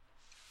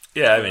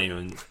 Yeah, I haven't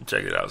even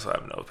checked it out, so I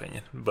have no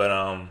opinion.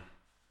 But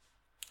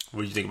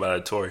what do you think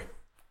about Tory?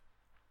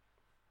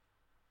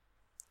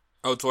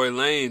 Oh, Tory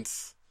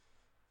Lanez.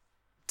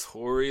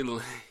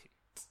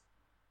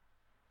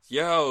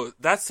 Yo,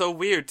 that's so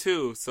weird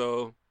too.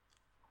 So,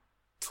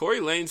 Tory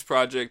Lanez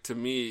project to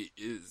me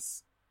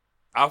is,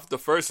 off the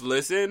first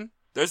listen,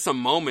 there's some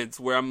moments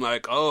where I'm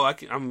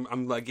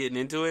I'm getting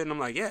into it, and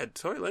I'm yeah,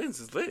 Tory Lanez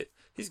is lit.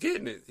 He's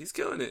getting it. He's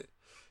killing it.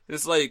 And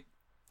it's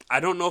I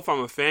don't know if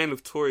I'm a fan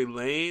of Tory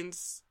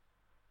Lanez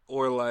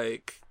or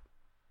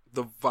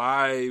the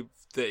vibe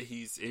that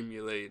he's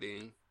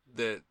emulating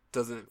that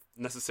doesn't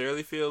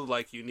necessarily feel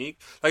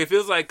unique. It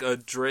feels like a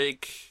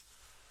Drake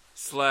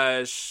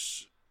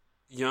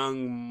 /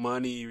 Young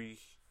Money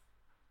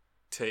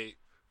tape,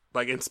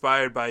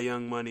 inspired by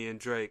Young Money and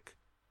Drake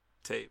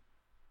tape.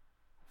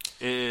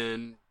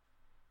 And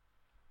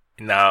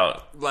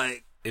now,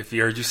 if he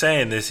heard you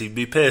saying this, he'd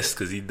be pissed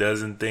because he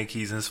doesn't think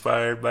he's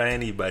inspired by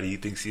anybody. He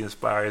thinks he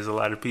inspires a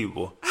lot of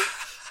people.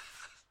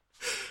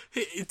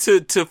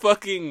 To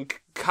fucking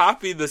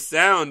copy the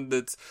sound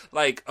that's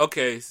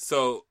okay,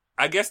 so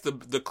I guess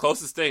the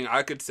closest thing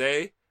I could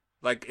say,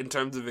 in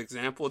terms of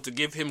example, to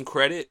give him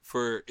credit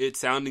for it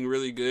sounding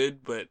really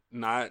good but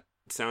not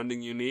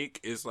sounding unique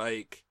is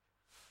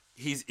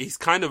he's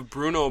kind of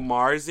Bruno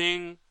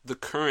Marsing the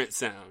current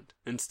sound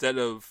instead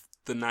of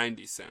the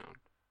 90s sound,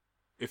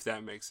 if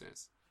that makes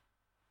sense.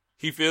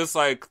 He feels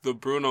like the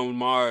Bruno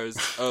Mars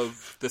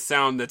of the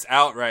sound that's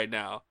out right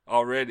now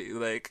already.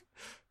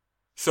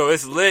 So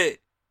it's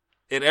lit,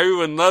 and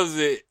everyone loves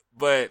it,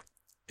 but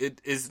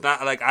it's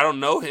not I don't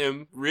know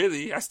him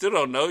really. I still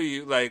don't know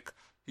you.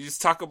 You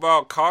just talk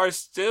about cars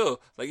still.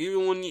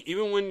 Even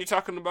when you're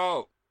talking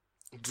about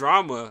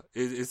drama,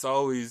 it's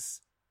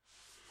always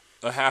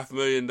a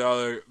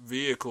 $500,000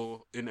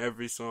 vehicle in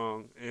every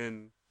song.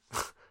 And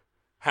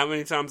how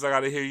many times I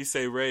gotta hear you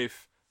say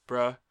Rafe,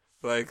 bruh?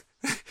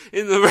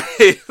 In the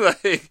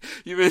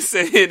Rafe, you've been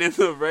saying in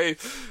the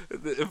Rafe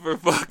for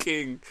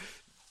fucking.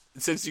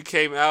 Since you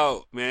came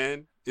out,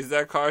 man, is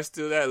that car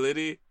still that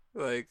litty?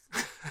 For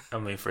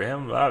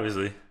him,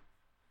 obviously.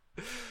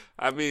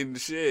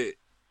 Shit.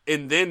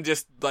 And then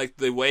just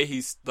the way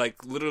he's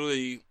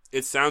literally,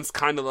 it sounds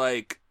kind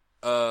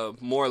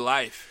of More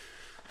Life.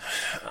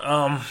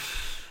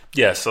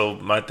 Yeah. So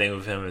my thing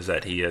with him is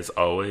that he has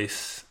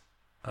always,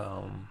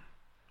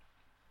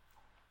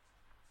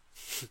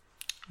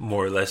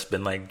 more or less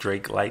been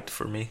Drake light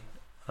for me.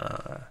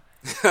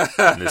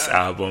 This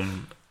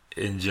album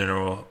in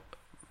general,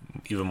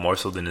 even more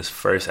so than his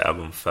first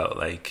album, felt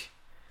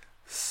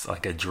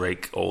like a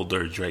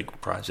older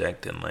Drake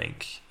project, and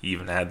like he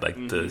even had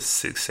like the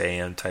 6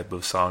 a.m. type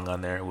of song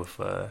on there with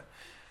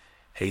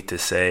Hate to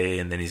Say,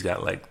 and then he's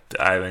got like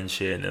the island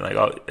shit, and then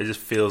like it just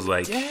feels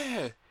like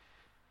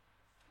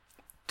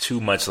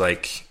too much.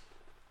 Like,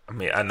 I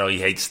mean, I know he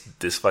hates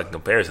this fucking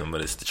comparison,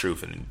 but it's the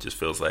truth, and it just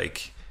feels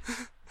like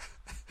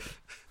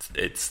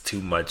it's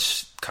too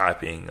much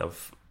copying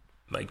of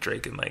like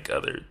Drake and like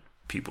other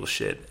people's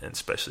shit, and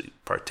especially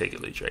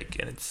particularly Drake,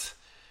 and it's.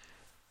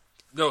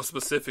 No,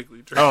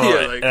 specifically Drake. Oh,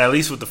 yeah, and at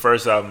least with the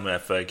first album, I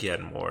feel like he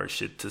had more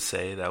shit to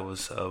say that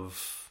was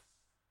of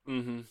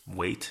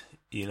weight,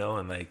 you know,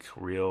 and like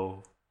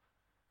real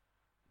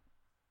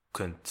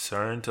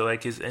concern to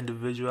like his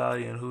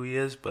individuality and who he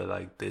is. But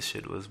like this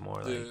shit was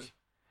more like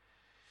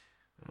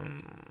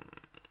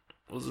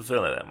wasn't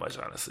feeling that much,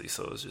 honestly.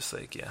 So it was just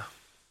like, yeah.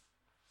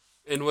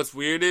 And what's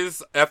weird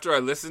is after I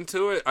listened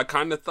to it, I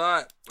kind of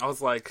thought, I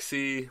was like,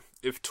 see,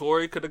 if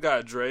Tory could have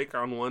got Drake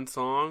on one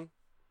song,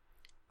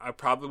 I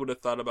probably would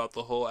have thought about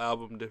the whole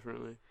album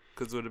differently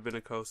because it would have been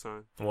a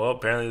cosign. Well,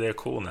 apparently they're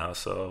cool now,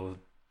 so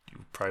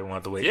you probably won't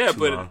have to wait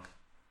too long.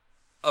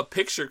 A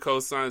picture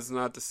cosign is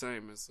not the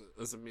same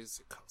as a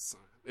music cosign.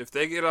 If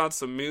they get on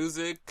some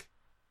music,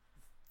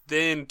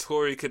 then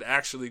Tory could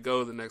actually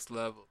go to the next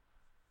level.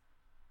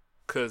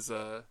 Because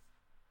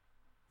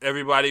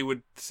everybody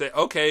would say,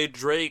 okay,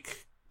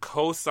 Drake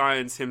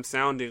cosigns him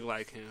sounding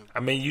like him.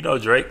 I mean, you know,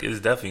 Drake is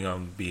definitely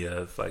going to be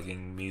a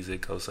fucking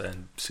music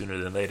cosign sooner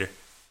than later.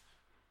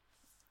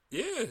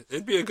 Yeah,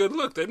 it'd be a good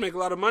look. They'd make a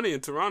lot of money in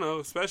Toronto,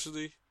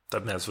 especially. I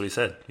mean, that's what he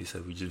said. He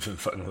said we just been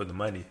fucking with the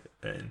money,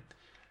 and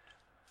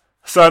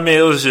so I mean,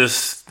 it was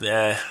just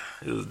it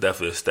was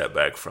definitely a step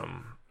back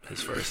from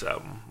his first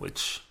album,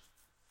 which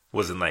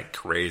wasn't like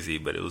crazy,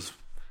 but it was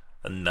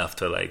enough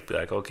to like be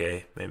like,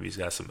 okay, maybe he's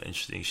got some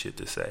interesting shit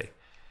to say.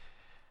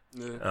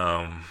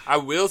 Yeah. I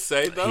will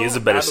say though, he is a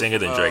better singer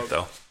than Drake,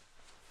 though.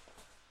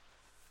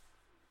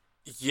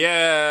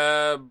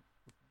 Yeah,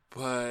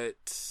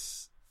 but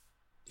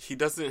he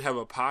doesn't have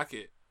a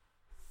pocket.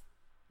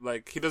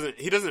 Like he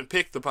doesn't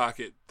pick the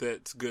pocket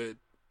that's good.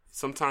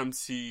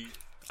 Sometimes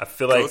I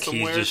feel like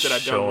he's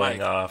just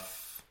showing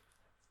off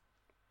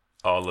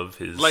all of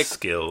his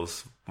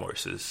skills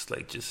versus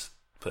like just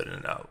putting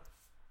it out.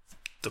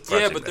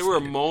 Yeah, but there were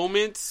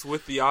moments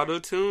with the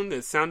auto-tune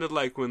that sounded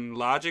like when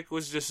Logic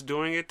was just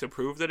doing it to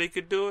prove that he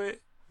could do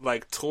it.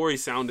 Like Tory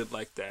sounded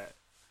like that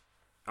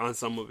on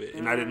some of it,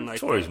 and I didn't like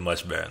Tory's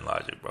much better than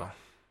Logic, bro.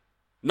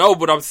 No,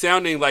 but I'm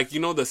sounding like, you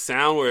know, the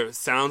sound where it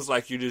sounds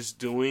like you're just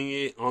doing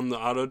it on the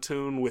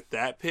auto-tune with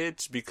that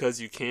pitch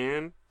because you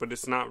can, but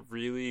it's not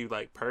really,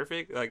 like,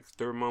 perfect. Like,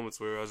 there were moments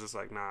where I was just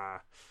like, nah.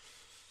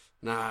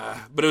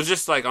 But it was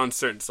just, like, on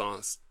certain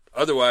songs.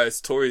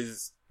 Otherwise,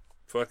 Tory's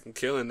fucking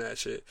killing that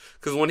shit.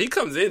 Because when he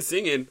comes in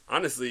singing,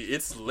 honestly,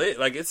 it's lit.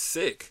 Like, it's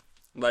sick.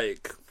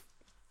 Like,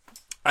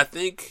 I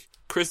think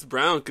Chris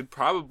Brown could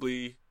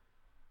probably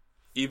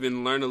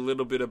even learn a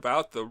little bit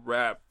about the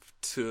rap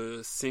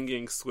to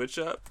singing switch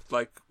up.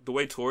 Like the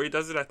way Tory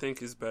does it, I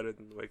think is better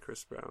than the way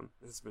Chris Brown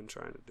has been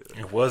trying to do it.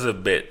 It was a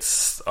bit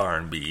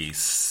R&B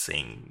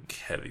sing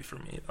heavy for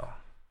me though.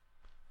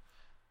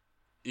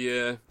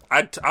 Yeah,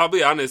 I'll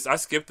be honest, I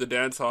skipped the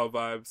dancehall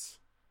vibes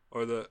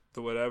or the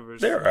whatever.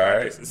 They're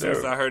alright. As soon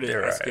as I heard it,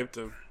 I skipped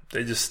them.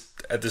 They just,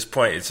 at this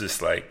point, it's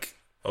just like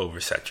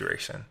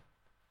oversaturation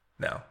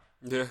now.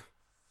 Yeah.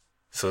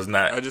 So it's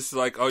not. I just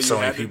like, oh, you so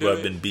had many to people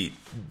do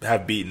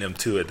have beaten them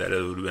to it that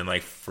it would have been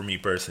like, for me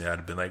personally, I'd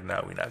have been like,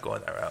 no, we're not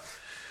going that route.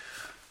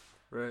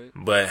 Right.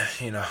 But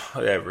you know,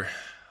 whatever.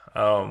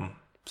 So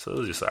it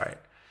was just alright.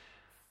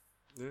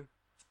 Yeah.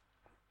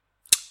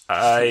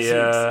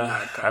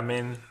 I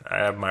mean, I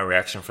have my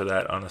reaction for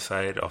that on the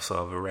side. Also,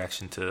 I have a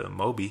reaction to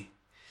Moby.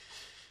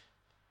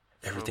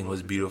 Everything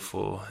was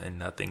beautiful and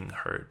nothing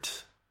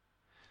hurt.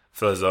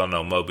 For those who don't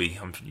know Moby,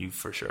 you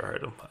for sure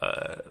heard him.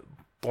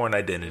 Born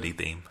Identity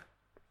theme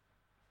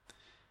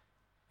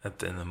at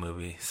the end of the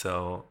movie.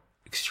 So,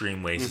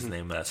 Extreme Ways is the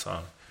name of that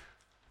song.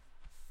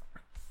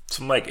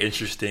 Some like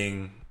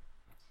interesting,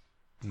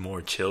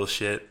 more chill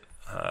shit.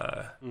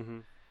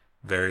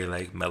 Very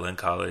like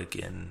melancholic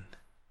and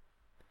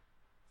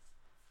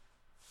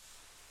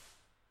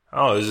it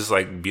was just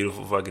like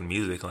beautiful fucking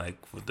music, like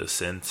with the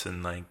synths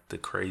and like the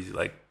crazy,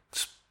 like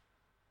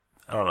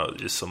I don't know,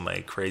 just some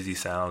like crazy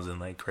sounds and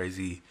like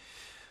crazy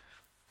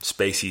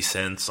spacey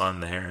synths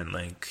on there, and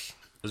like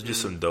it was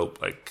just some dope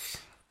like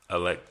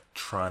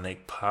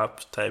electronic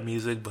pop type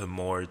music, but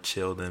more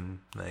chill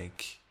than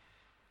like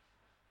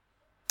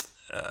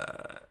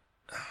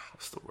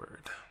what's the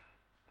word?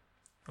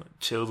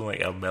 Chilled and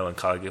like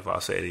melancholic, if I'll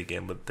say it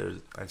again, but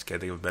I just can't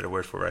think of a better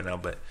word for it right now,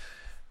 but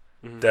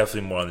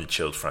definitely more on the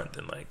chilled front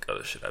than like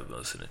other shit I've been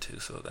listening to,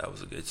 so that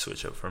was a good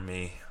switch up for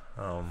me.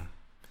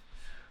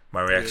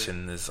 My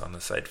reaction is on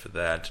the site for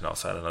that, and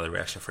also had another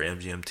reaction for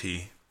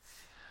MGMT,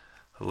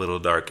 A Little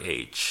Dark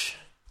H,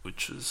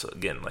 which was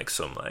again like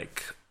some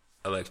like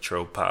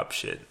electro pop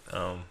shit.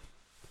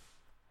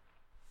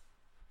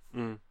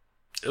 It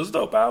was a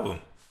dope album.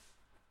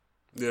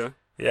 Yeah.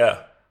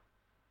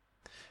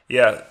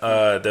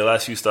 Yeah, the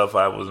last few stuff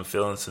I wasn't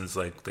feeling since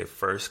like they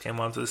first came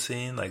onto the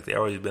scene. Like they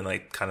always been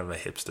like kind of a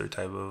hipster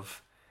type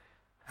of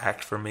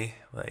act for me.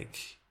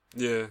 Like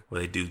what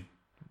they do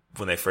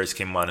when they first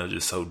came on, it was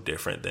just so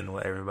different than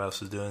what everybody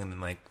else was doing,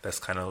 and like that's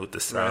kind of what the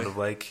sound of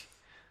like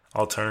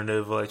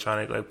alternative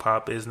electronic like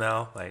pop is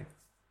now. Like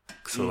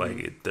so,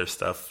 like their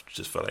stuff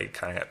just felt like it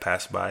kind of got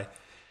passed by.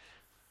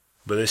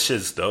 But this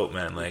shit's dope,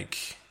 man. Like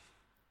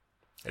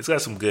it's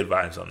got some good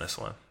vibes on this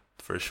one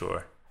for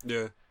sure.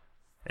 Yeah.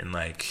 And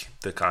like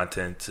the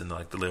content and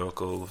like the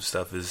lyrical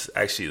stuff is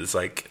actually it's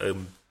like a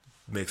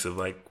mix of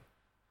like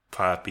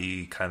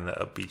poppy kind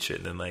of upbeat shit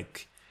and then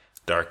like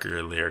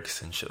darker lyrics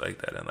and shit like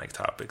that and like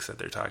topics that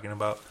they're talking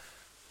about.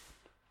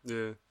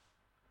 Yeah.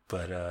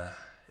 But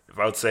if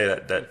I would say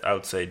that I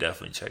would say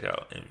definitely check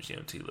out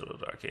MGMT Little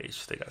Dark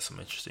Age. They got some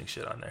interesting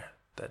shit on there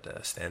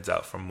that stands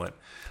out from what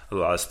a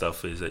lot of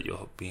stuff is that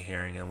you'll be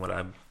hearing and what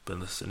I've been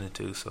listening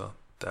to. So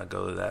I'll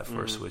go to that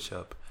for a switch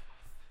up.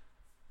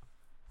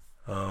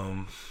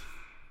 Other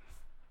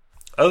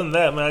than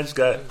that, man,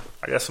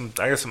 I got some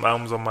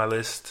albums on my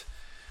list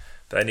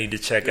that I need to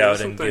check out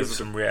and give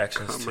some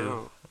reactions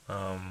to.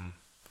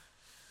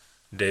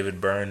 David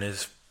Byrne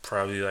is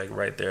probably like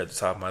right there at the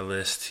top of my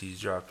list.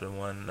 He's dropped in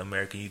one,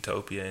 American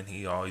Utopia, and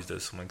he always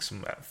does some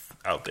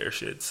out there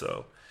shit.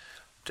 So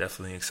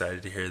definitely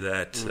excited to hear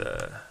that.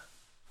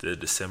 The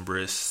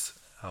Decemberists,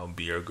 I'll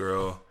Be Your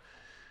Girl,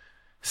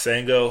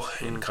 Sango,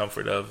 In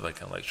Comfort Of,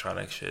 like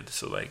electronic shit.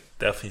 So like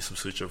definitely some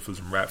switch up for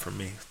some rap for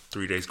me.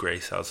 3 Days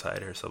Grace,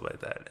 Outsider, stuff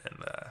like that.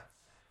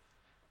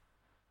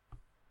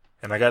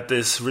 And I got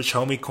this Rich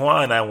Homie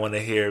Quan I want to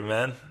hear,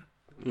 man.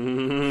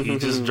 He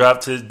just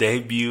dropped his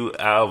debut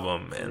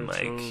album, and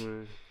like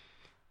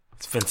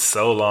it's been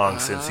so long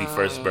since he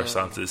first burst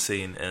onto the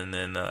scene. And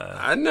then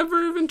I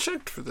never even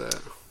checked for that.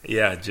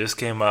 Yeah, it just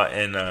came out,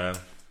 and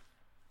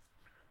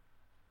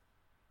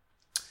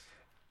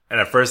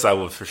at first I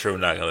was for sure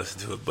not gonna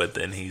listen to it, but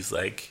then he's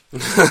like,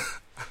 the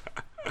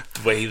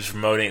way he was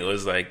promoting it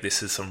was like,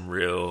 this is some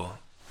real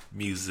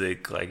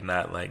music, like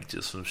not like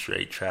just some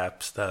straight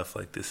trap stuff.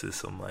 Like this is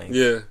some like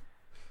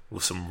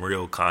with some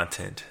real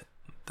content.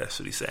 That's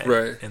what he's saying,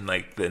 right? And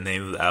like the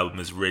name of the album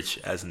is Rich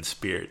as in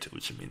Spirit,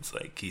 which means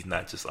like he's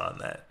not just on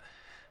that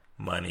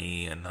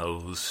money and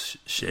hoes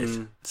shit.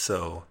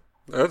 So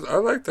I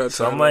like that.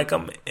 So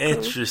I'm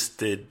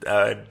interested.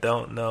 I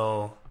don't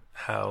know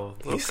how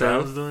he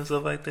sounds doing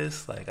stuff like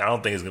this. Like I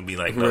don't think it's gonna be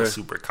like no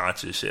super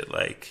conscious shit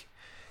like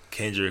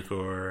Kendrick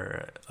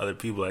or other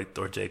people like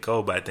or J.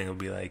 Cole, but I think it'll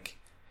be like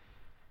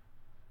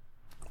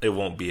it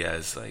won't be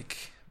as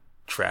like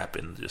trap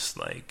and just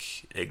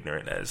like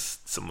ignorant as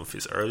some of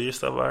his earlier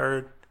stuff I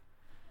heard.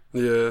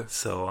 Yeah.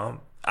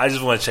 So I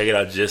just want to check it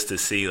out just to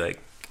see like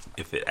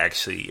if it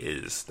actually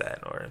is that,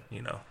 or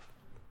you know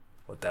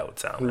what that would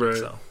sound like.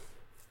 So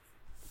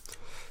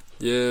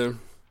yeah.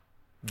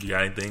 You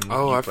got anything?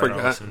 I forgot.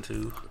 To listen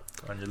to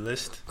on your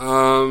list?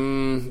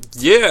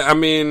 Yeah. I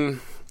mean,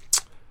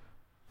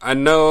 I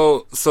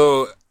know.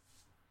 So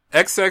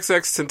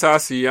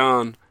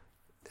XXXTentacion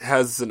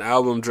has an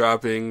album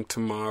dropping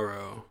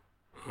tomorrow.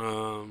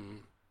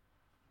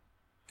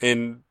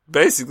 And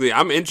basically,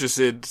 I'm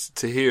interested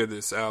to hear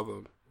this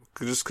album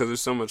just because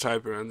there's so much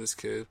hype around this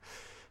kid.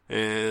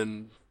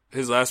 And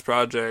his last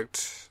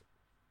project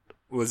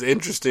was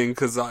interesting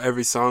because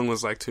every song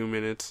was like 2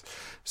 minutes.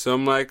 So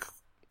I'm like,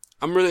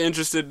 I'm really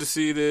interested to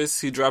see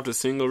this. He dropped a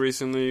single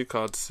recently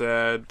called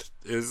Sad.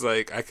 It was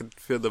like, I could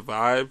feel the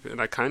vibe, and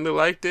I kind of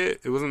liked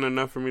it. It wasn't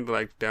enough for me to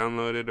like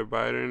download it or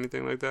buy it or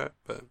anything like that,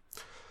 but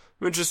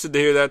I'm interested to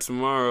hear that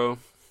tomorrow.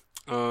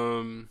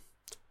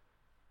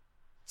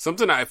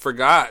 Something I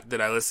forgot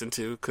that I listened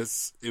to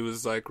because it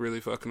was like really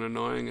fucking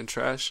annoying and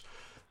trash.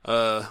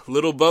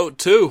 Little Boat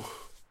 2,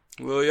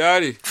 Lil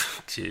Yachty.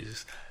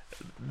 Jesus.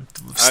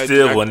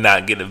 Still will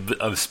not get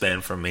a spin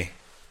from me.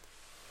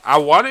 I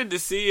wanted to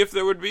see if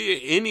there would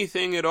be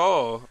anything at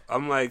all.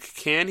 I'm like,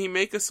 can he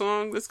make a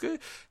song that's good?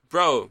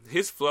 Bro,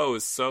 his flow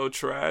is so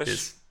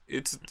trash.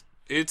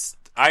 It's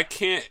I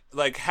can't,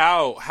 like,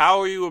 how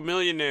are you a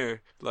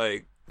millionaire?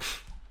 Like,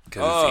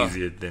 because it's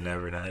easier than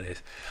ever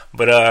nowadays.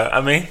 But, I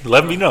mean,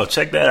 let me know.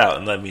 Check that out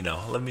and let me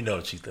know. Let me know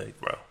what you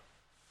think, bro.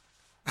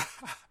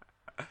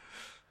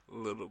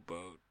 Little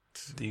Boat.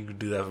 You can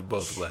do that for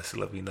both of us.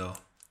 Let me know.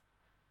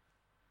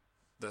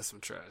 That's some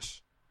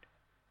trash.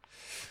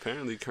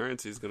 Apparently,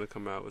 Currency is going to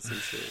come out with some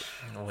shit.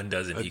 When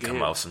doesn't he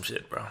come out with some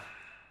shit, bro?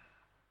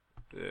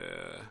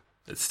 Yeah.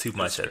 It's too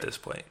much at this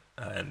point.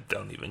 I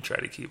don't even try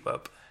to keep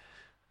up.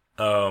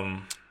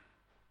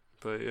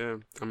 But, yeah.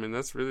 I mean,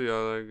 that's really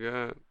all I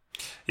got.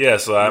 Yeah,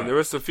 so I mean, there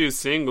was a few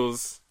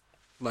singles.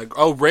 Like,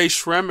 Ray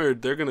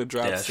Shremmerd, they're going to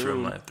drop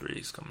soon. Yeah, Shremmerd 3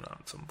 is coming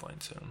out at some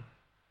point soon.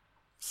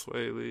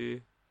 Sway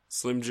Lee.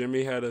 Slim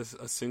Jimmy had a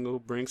single,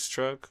 Brinks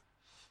Truck.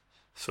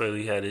 Sway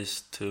Lee had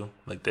his too.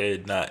 Like, they're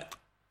not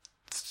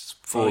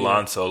full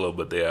on solo,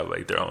 but they have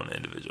like their own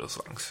individual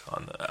songs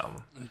on the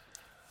album.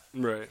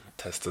 Right.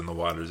 Testing the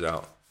waters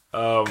out.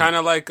 Kind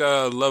of like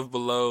Love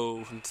Below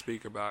and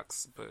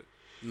Speakerbox, but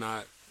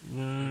not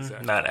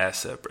exactly. Not as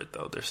separate,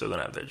 though. They're still going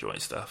to have their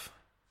joint stuff.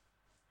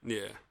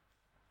 Yeah.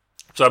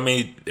 So, I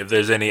mean, if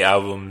there's any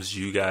albums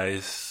you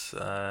guys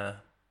have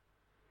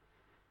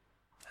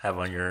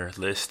on your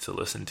list to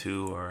listen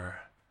to or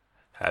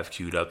have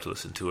queued up to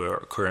listen to or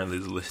are currently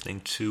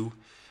listening to,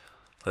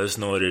 let us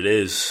know what it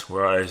is.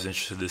 We're always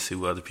interested to see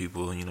what other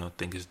people,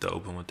 think is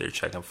dope and what they're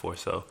checking for.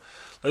 So,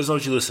 let us know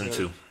what you listen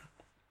to.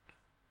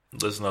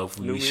 Let us know if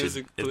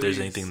there's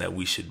anything that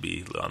we should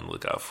be on the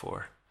lookout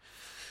for.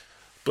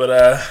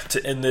 But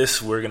to end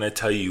this, we're going to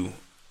tell you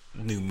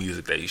new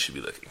music that you should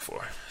be looking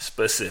for.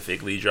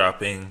 Specifically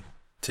dropping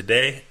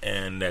today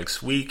and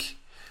next week.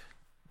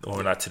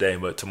 Or not today,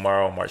 but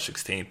tomorrow, March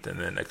 16th, and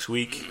then next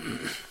week.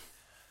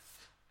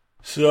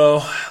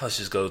 So, let's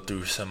just go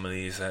through some of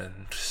these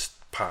that just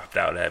popped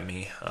out at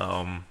me.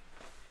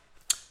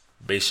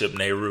 Bishop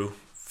Nehru,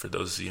 for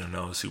those of you who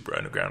know, super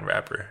underground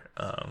rapper.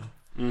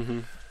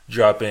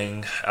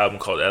 Dropping album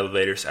called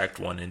Elevators, Act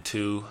 1 and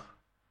 2.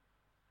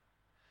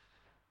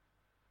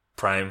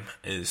 Prime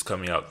is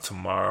coming out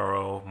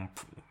tomorrow.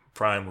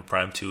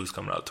 Prime 2 is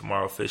coming out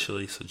tomorrow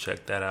officially, so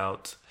check that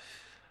out.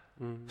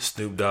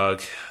 Snoop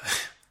Dogg,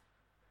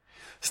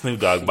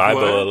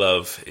 Bible of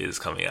Love is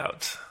coming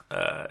out.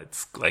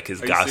 It's like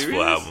his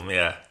gospel album,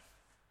 yeah.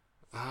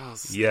 Oh,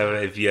 yeah,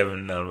 if you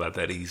haven't known about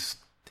that,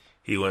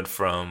 he went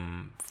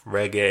from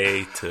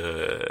reggae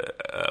to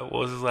what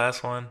was his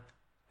last one?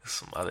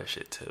 Some other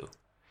shit too.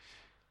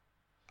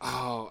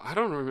 Oh, I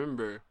don't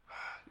remember.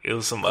 It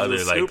was some other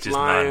just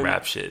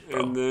non-rap shit,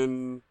 bro. And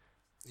then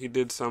he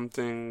did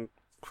something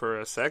for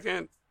a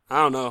second. I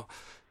don't know.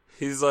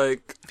 He's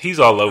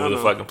all over the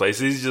fucking place.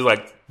 He's just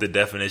like the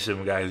definition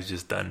of a guy who's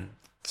just done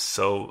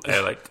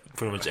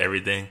pretty much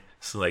everything.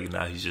 So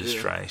now he's just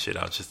trying shit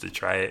out just to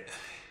try it.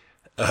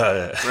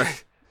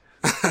 Right.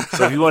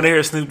 So if you want to hear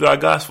a Snoop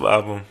Dogg gospel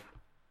album,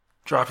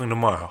 dropping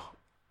tomorrow,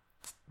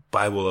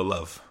 Bible of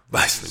Love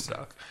by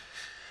Snoop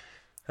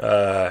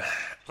Dogg.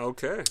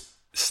 Okay.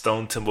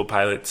 Stone Temple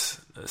Pilots,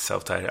 a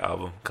self-titled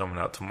album, coming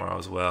out tomorrow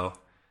as well.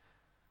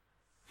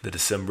 The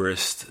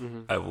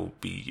Decemberist, I Will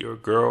Be Your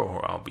Girl,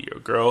 or I'll Be Your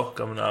Girl,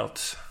 coming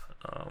out.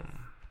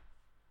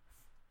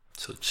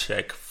 So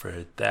check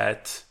for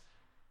that.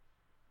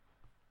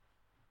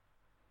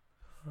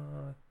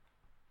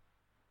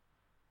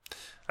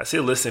 I see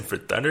a listing for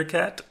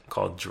Thundercat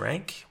called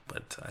Drank,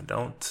 but I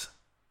don't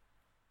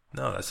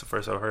know. That's the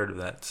first I've heard of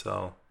that.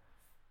 So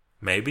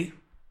maybe.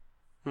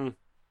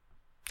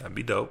 That'd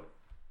be dope.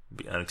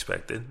 Be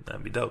unexpected.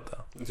 That'd be dope,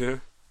 though. Yeah.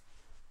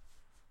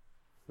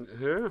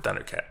 Yeah.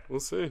 Thundercat.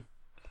 We'll see.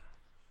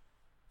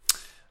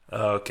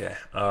 Okay.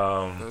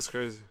 That's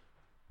crazy.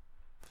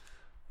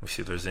 Let me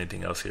see if there's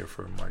anything else here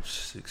for March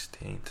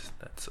 16th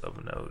that's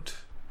of note.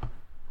 At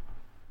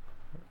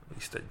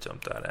least that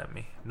jumped out at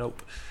me.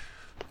 Nope.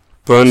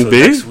 Bun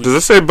B? Does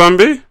it say Bun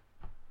B?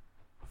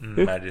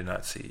 I did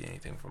not see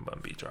anything from Bun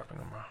B dropping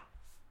tomorrow.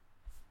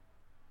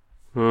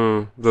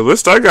 The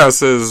list I got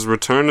says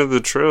Return of the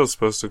Trail is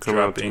supposed to come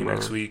out tomorrow.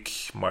 Next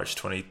week, March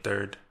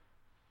 23rd.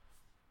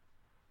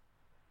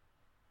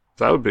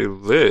 That would be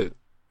lit.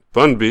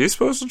 Bun B is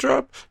supposed to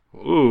drop?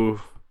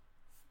 Ooh.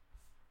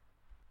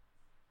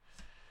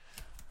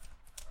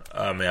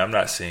 I mean, I'm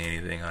not seeing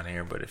anything on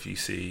here, but if you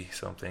see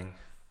something.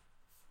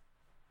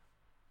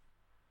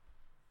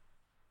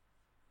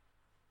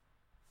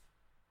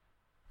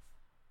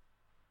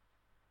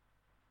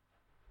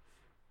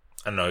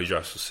 I know he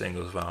dropped some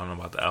singles, but I don't know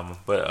about the album.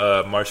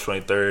 But March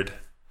 23rd,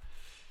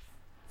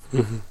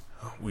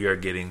 we are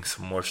getting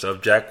some more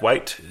stuff. Jack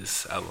White,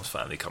 his album's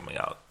finally coming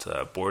out.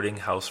 Boarding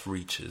House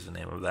Reach is the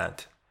name of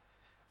that.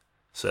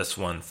 So that's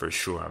one for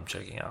sure I'm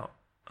checking out.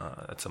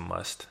 That's a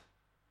must.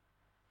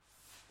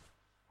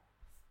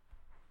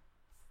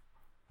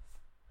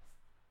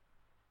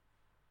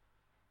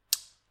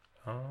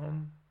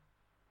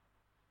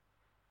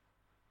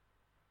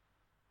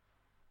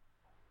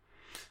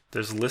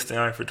 There's a listing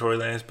on it for Tory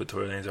Lanez, but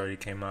Tory Lanez already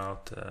came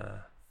out.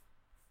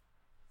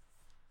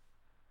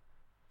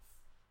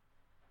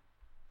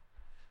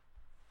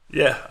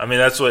 Yeah, I mean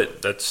that's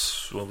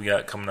what we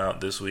got coming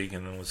out this week,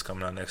 and then what's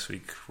coming out next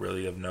week.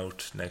 Really of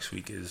note, next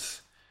week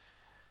is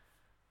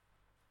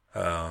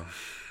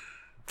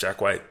Jack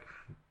White.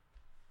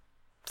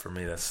 For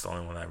me, that's the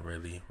only one that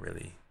really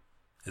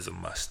is a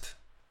must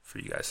for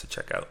you guys to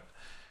check out.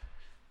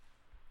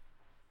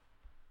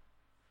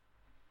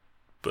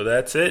 But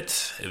that's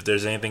it. If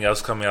there's anything else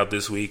coming out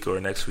this week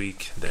or next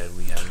week that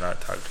we have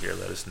not talked here,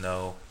 let us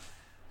know.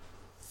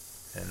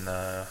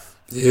 And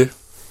yeah.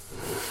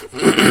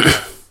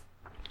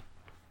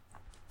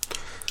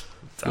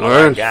 That's all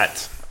I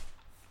got.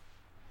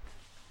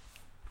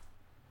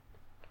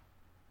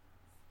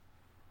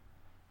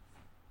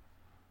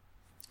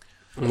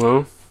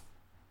 Well.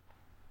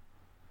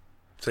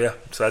 So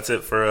that's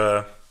it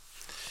for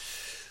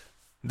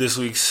this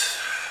week's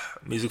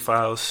Music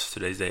Files.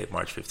 Today's date,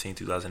 March 15,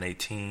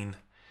 2018.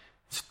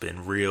 It's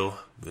been real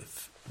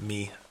with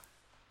me,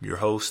 your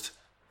host,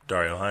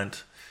 Dario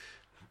Hunt,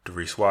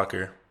 DeReese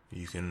Walker.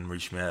 You can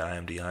reach me at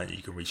IMD Hunt.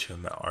 You can reach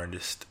him at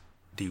Artist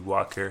D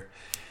Walker.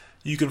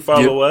 You can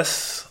follow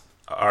us,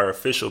 our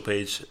official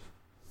page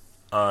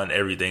on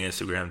everything: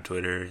 Instagram,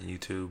 Twitter,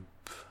 YouTube,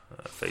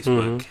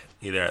 Facebook.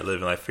 Either at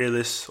Living Life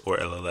Fearless or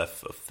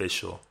LLF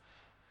Official.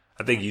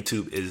 I think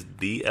YouTube is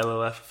the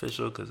LLF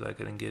Official because I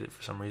couldn't get it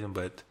for some reason.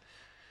 But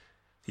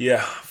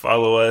yeah,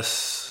 follow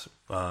us.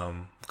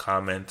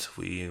 Comment.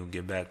 We'll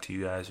get back to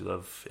you guys. We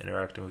love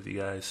interacting with you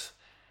guys.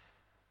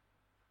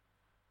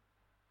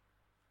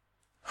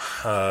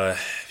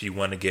 If you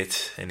want to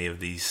get any of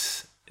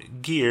these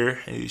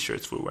gear, any of these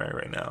shirts we're wearing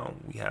right now,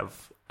 we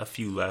have a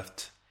few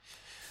left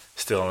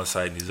still on the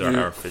site. These are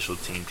our official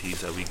team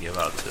tees that we give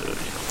out to,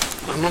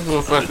 I don't know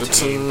if I could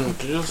team.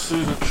 Do you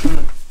see the trick?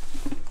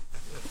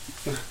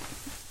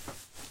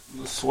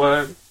 The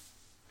swag.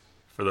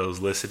 For those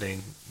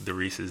listening, the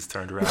Reese's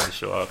turned around to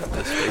show off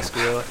the Space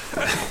Gorilla.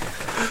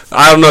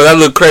 I don't know. That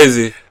looked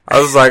crazy.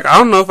 I was like, I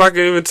don't know if I can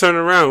even turn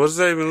around. What does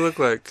that even look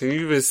like? Can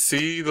you even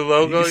see the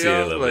logo,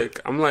 y'all? Like,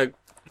 I'm like,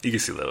 you can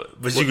see a little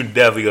bit, but you can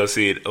definitely go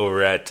see it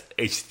over at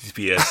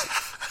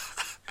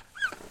HTTPS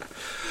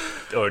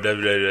or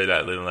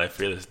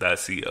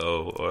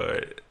www.livinglifefearless.co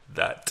or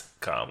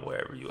 .com,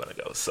 wherever you want to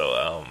go.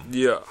 So,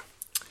 yeah.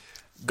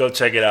 Go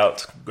check it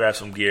out. Grab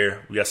some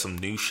gear. We got some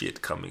new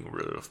shit coming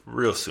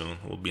real soon.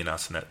 We'll be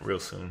announcing that real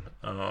soon.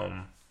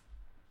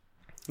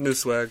 New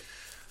swag.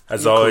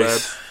 As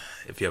always,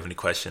 if you have any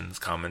questions,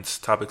 comments,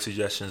 topic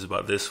suggestions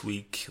about this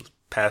week,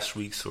 past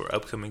weeks, or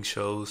upcoming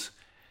shows,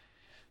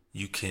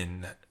 you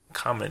can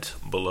comment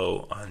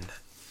below on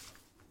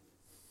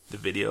the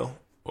video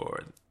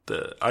or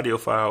the audio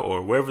file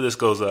or wherever this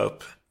goes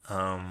up.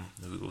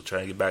 We will try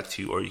to get back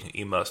to you, or you can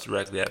email us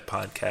directly at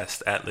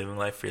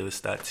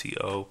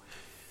podcast@livinglifefearless.co.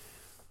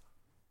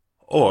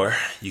 Or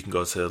you can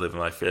go to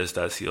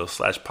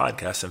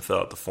livinglifefearless.co/podcast and fill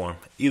out the form.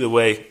 Either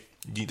way,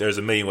 there's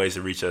a million ways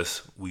to reach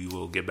us. We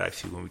will get back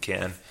to you when we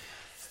can.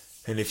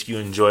 And if you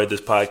enjoyed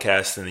this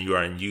podcast and you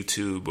are on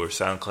YouTube or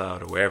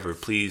SoundCloud or wherever,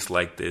 please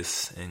like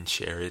this and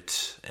share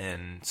it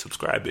and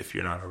subscribe if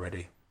you're not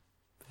already.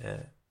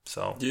 Yeah.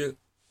 So,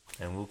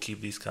 and we'll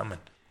keep these coming.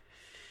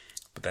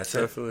 But that's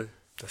Definitely. it.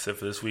 That's it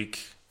for this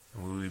week.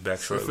 And we'll be back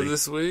shortly. For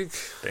this week.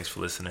 Thanks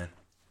for listening.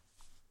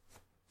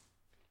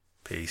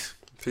 Peace.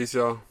 Peace,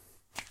 y'all.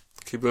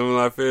 Keep living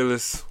life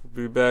fearless.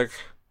 We'll be back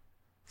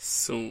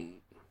soon.